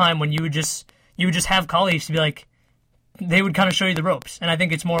 there was a time when you would just have colleagues to be like, they would kind of show you the ropes. And I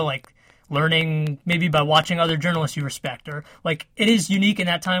think it's more like learning maybe by watching other journalists you respect, or like it is unique in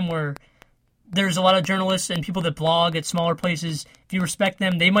that time where there's a lot of journalists and people that blog at smaller places. If you respect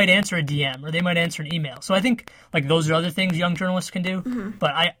them, they might answer a DM or they might answer an email. So I think like those are other things young journalists can do.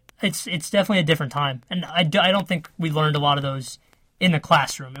 But it's definitely a different time. And I don't think we learned a lot of those in the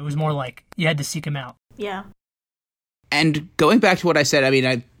classroom. It was more like you had to seek them out. Yeah. And going back to what I said, I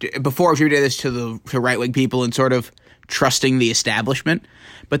mean, before I was reading this to right-wing people and sort of trusting the establishment,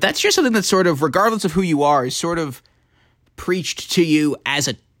 but that's just something that sort of, regardless of who you are, is sort of preached to you as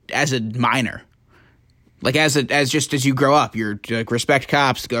a minor. Like as you grow up, you're like, respect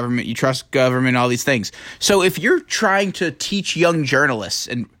cops, government, you trust government, all these things. So if you're trying to teach young journalists,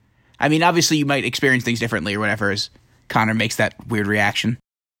 and I mean, obviously you might experience things differently or whatever, as Connor makes that weird reaction.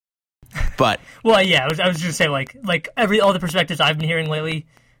 But well, yeah, I was just gonna say like all the perspectives I've been hearing lately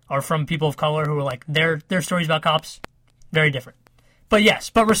are from people of color who are like their stories about cops very different. But yes,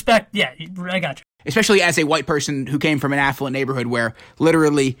 but respect, yeah, I got you. Especially as a white person who came from an affluent neighborhood where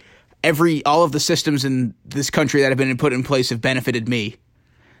literally all of the systems in this country that have been put in place have benefited me.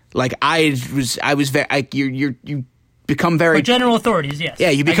 Like you become very but general authorities, yes. Yeah,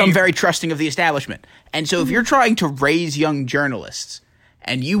 you become very trusting of the establishment. And so if you're trying to raise young journalists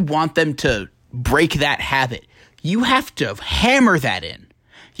and you want them to break that habit, you have to hammer that in.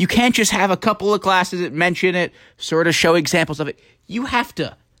 You can't just have a couple of classes that mention it, sort of show examples of it. You have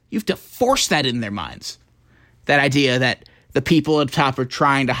to force that in their minds. That idea that the people at the top are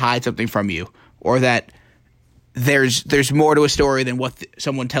trying to hide something from you, or that there's more to a story than what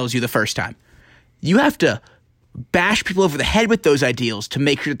someone tells you the first time. You have to bash people over the head with those ideals to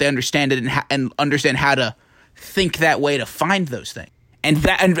make sure that they understand it and understand how to think that way to find those things. And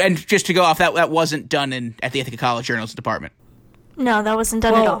just to go off, that wasn't done at the Ithaca College Journalism Department. No, that wasn't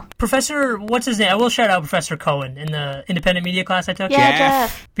done at all. Professor, what's his name? I will shout out Professor Cohen in the independent media class I took. Yeah,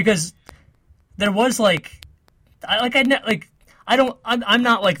 Jeff. Because there was I'm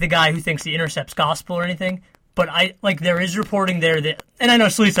not like the guy who thinks the Intercept's gospel or anything, but there is reporting there that, and I know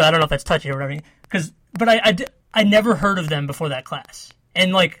Celisa, I don't know if that's touchy or whatever, but I never heard of them before that class,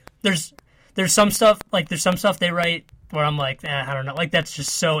 and like there's some stuff they write where I'm like, I don't know, like that's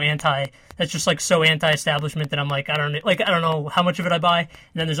just so anti-establishment that I'm like, I don't know how much of it I buy. And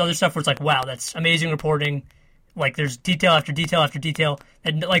then there's other stuff where it's like, wow, that's amazing reporting. Like, there's detail after detail after detail,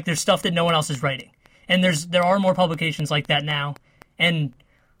 and like there's stuff that no one else is writing. And there are more publications like that now, and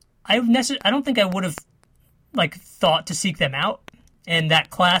I don't think I would have like thought to seek them out. And that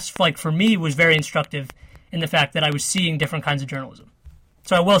class, like for me, was very instructive in the fact that I was seeing different kinds of journalism.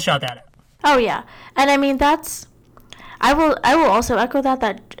 So I will shout that out. Oh yeah, and I mean I will also echo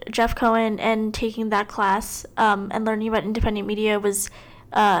that Jeff Cohen and taking that class and learning about independent media was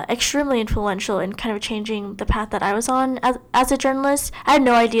extremely influential in kind of changing the path that I was on as a journalist. I had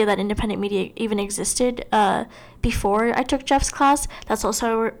no idea that independent media even existed before I took Jeff's class. That's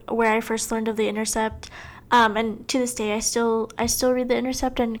also where I first learned of The Intercept. And to this day, I still read The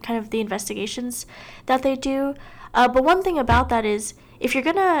Intercept and kind of the investigations that they do. But one thing about that is if you're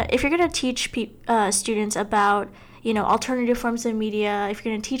gonna teach students about alternative forms of media, if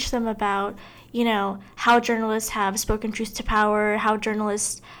you're gonna teach them about how journalists have spoken truth to power, how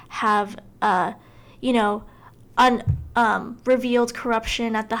journalists have revealed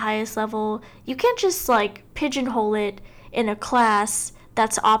corruption at the highest level, you can't just like pigeonhole it in a class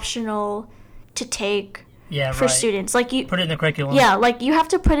that's optional to take for students. Like you put it in the curriculum. Yeah, like you have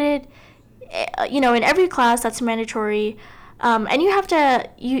to put it in every class that's mandatory. And you have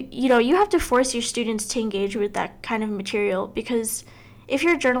to force your students to engage with that kind of material, because if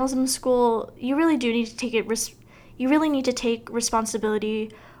you're a journalism school, you really do need to take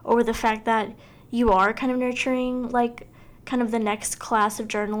responsibility over the fact that you are kind of nurturing like kind of the next class of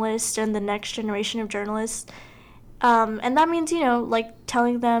journalists and the next generation of journalists. And that means, like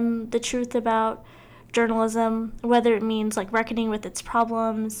telling them the truth about journalism, whether it means like reckoning with its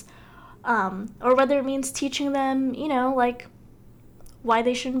problems, or whether it means teaching them, like why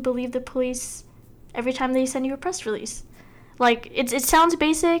they shouldn't believe the police every time they send you a press release. Like it sounds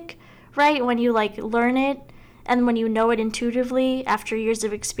basic, right, when you like learn it and when you know it intuitively after years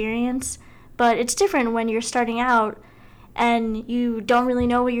of experience, but it's different when you're starting out and you don't really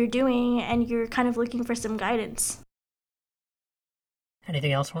know what you're doing and you're kind of looking for some guidance.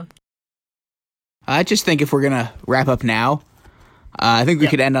 Anything else, Warren? I just think if we're going to wrap up now, I think we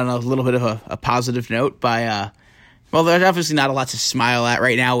could end on a little bit of a positive note by, well, there's obviously not a lot to smile at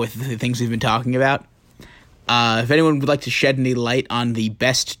right now with the things we've been talking about. If anyone would like to shed any light on the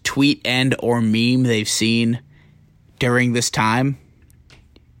best tweet and or meme they've seen during this time.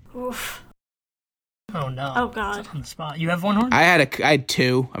 Oof. Oh, no. Oh, God. On the spot. You have one, Horn? I had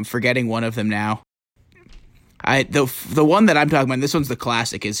two. I'm forgetting one of them now. The one that I'm talking about, this one's the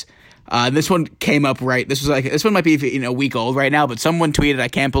classic, is this one came up right. This one might be a week old right now, but someone tweeted, "I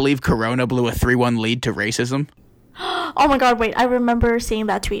can't believe Corona blew a 3-1 lead to racism." Oh my God! Wait, I remember seeing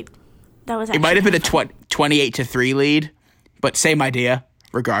that tweet. That was actually it might have been a 28-3 lead, but same idea,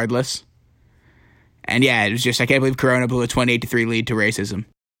 regardless. And yeah, it was just, I can't believe Corona blew a 28-3 lead to racism.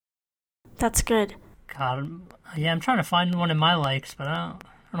 That's good. God, yeah, I'm trying to find one in my likes, but I don't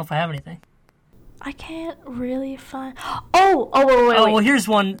know if I have anything. I can't really find. Wait. Well, here's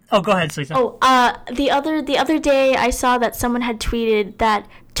one. Oh, go ahead, Lisa. The other day I saw that someone had tweeted that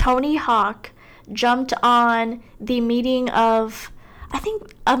Tony Hawk jumped on the meeting of, I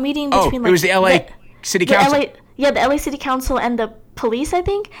think, a meeting between it was the LA City Council. The LA City Council and the police, I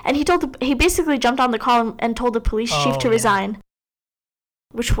think, and he basically jumped on the call and told the police chief to resign,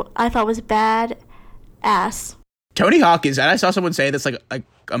 which I thought was bad ass. Tony Hawk is, and I saw someone say this like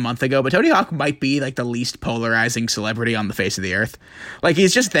a month ago, but Tony Hawk might be like the least polarizing celebrity on the face of the earth. Like,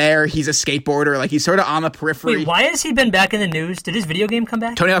 he's just there. He's a skateboarder. Like, he's sort of on the periphery. Wait, why has he been back in the news? Did his video game come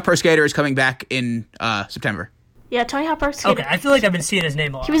back? Tony Hawk Pro Skater is coming back in September. Yeah, Tony Hawk Pro Skater. Okay, I feel like I've been seeing his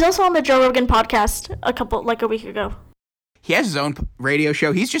name a lot. He was also on the Joe Rogan podcast a week ago. He has his own radio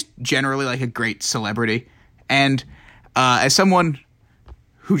show. He's just generally like a great celebrity. And as someone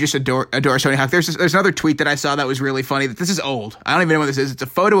who just adores Tony Hawk, there's another tweet that I saw that was really funny. That this is old. I don't even know what this is. It's a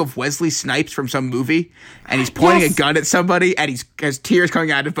photo of Wesley Snipes from some movie, and he's pointing a gun at somebody, and he has tears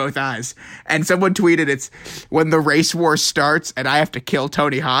coming out of both eyes. And someone tweeted, "It's when the race war starts, and I have to kill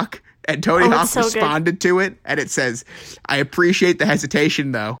Tony Hawk." And Tony Hawk responded to it, and it says, "I appreciate the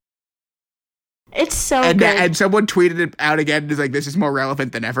hesitation, though." It's so good. And someone tweeted it out again and is like, "This is more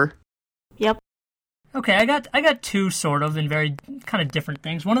relevant than ever." Yep. Okay, I got two sort of in very kind of different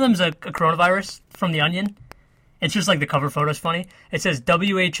things. One of them is a coronavirus from The Onion. It's just like the cover photo's funny. It says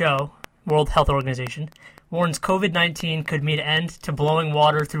WHO, World Health Organization, warns COVID-19 could mean end to blowing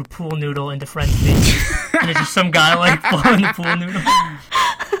water through pool noodle into friend's face. And it's just some guy like blowing the pool noodle.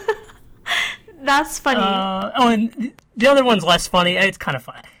 That's funny. And the other one's less funny. It's kind of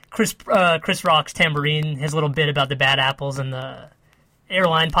fun. Chris Rock's tambourine, his little bit about the bad apples and the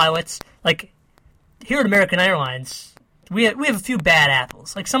airline pilots. Like, here at American Airlines, we have a few bad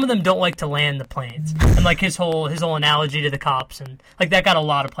apples. Like some of them don't like to land the planes, and like his whole analogy to the cops, and like that got a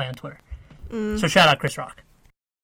lot of play on Twitter. So shout out Chris Rock.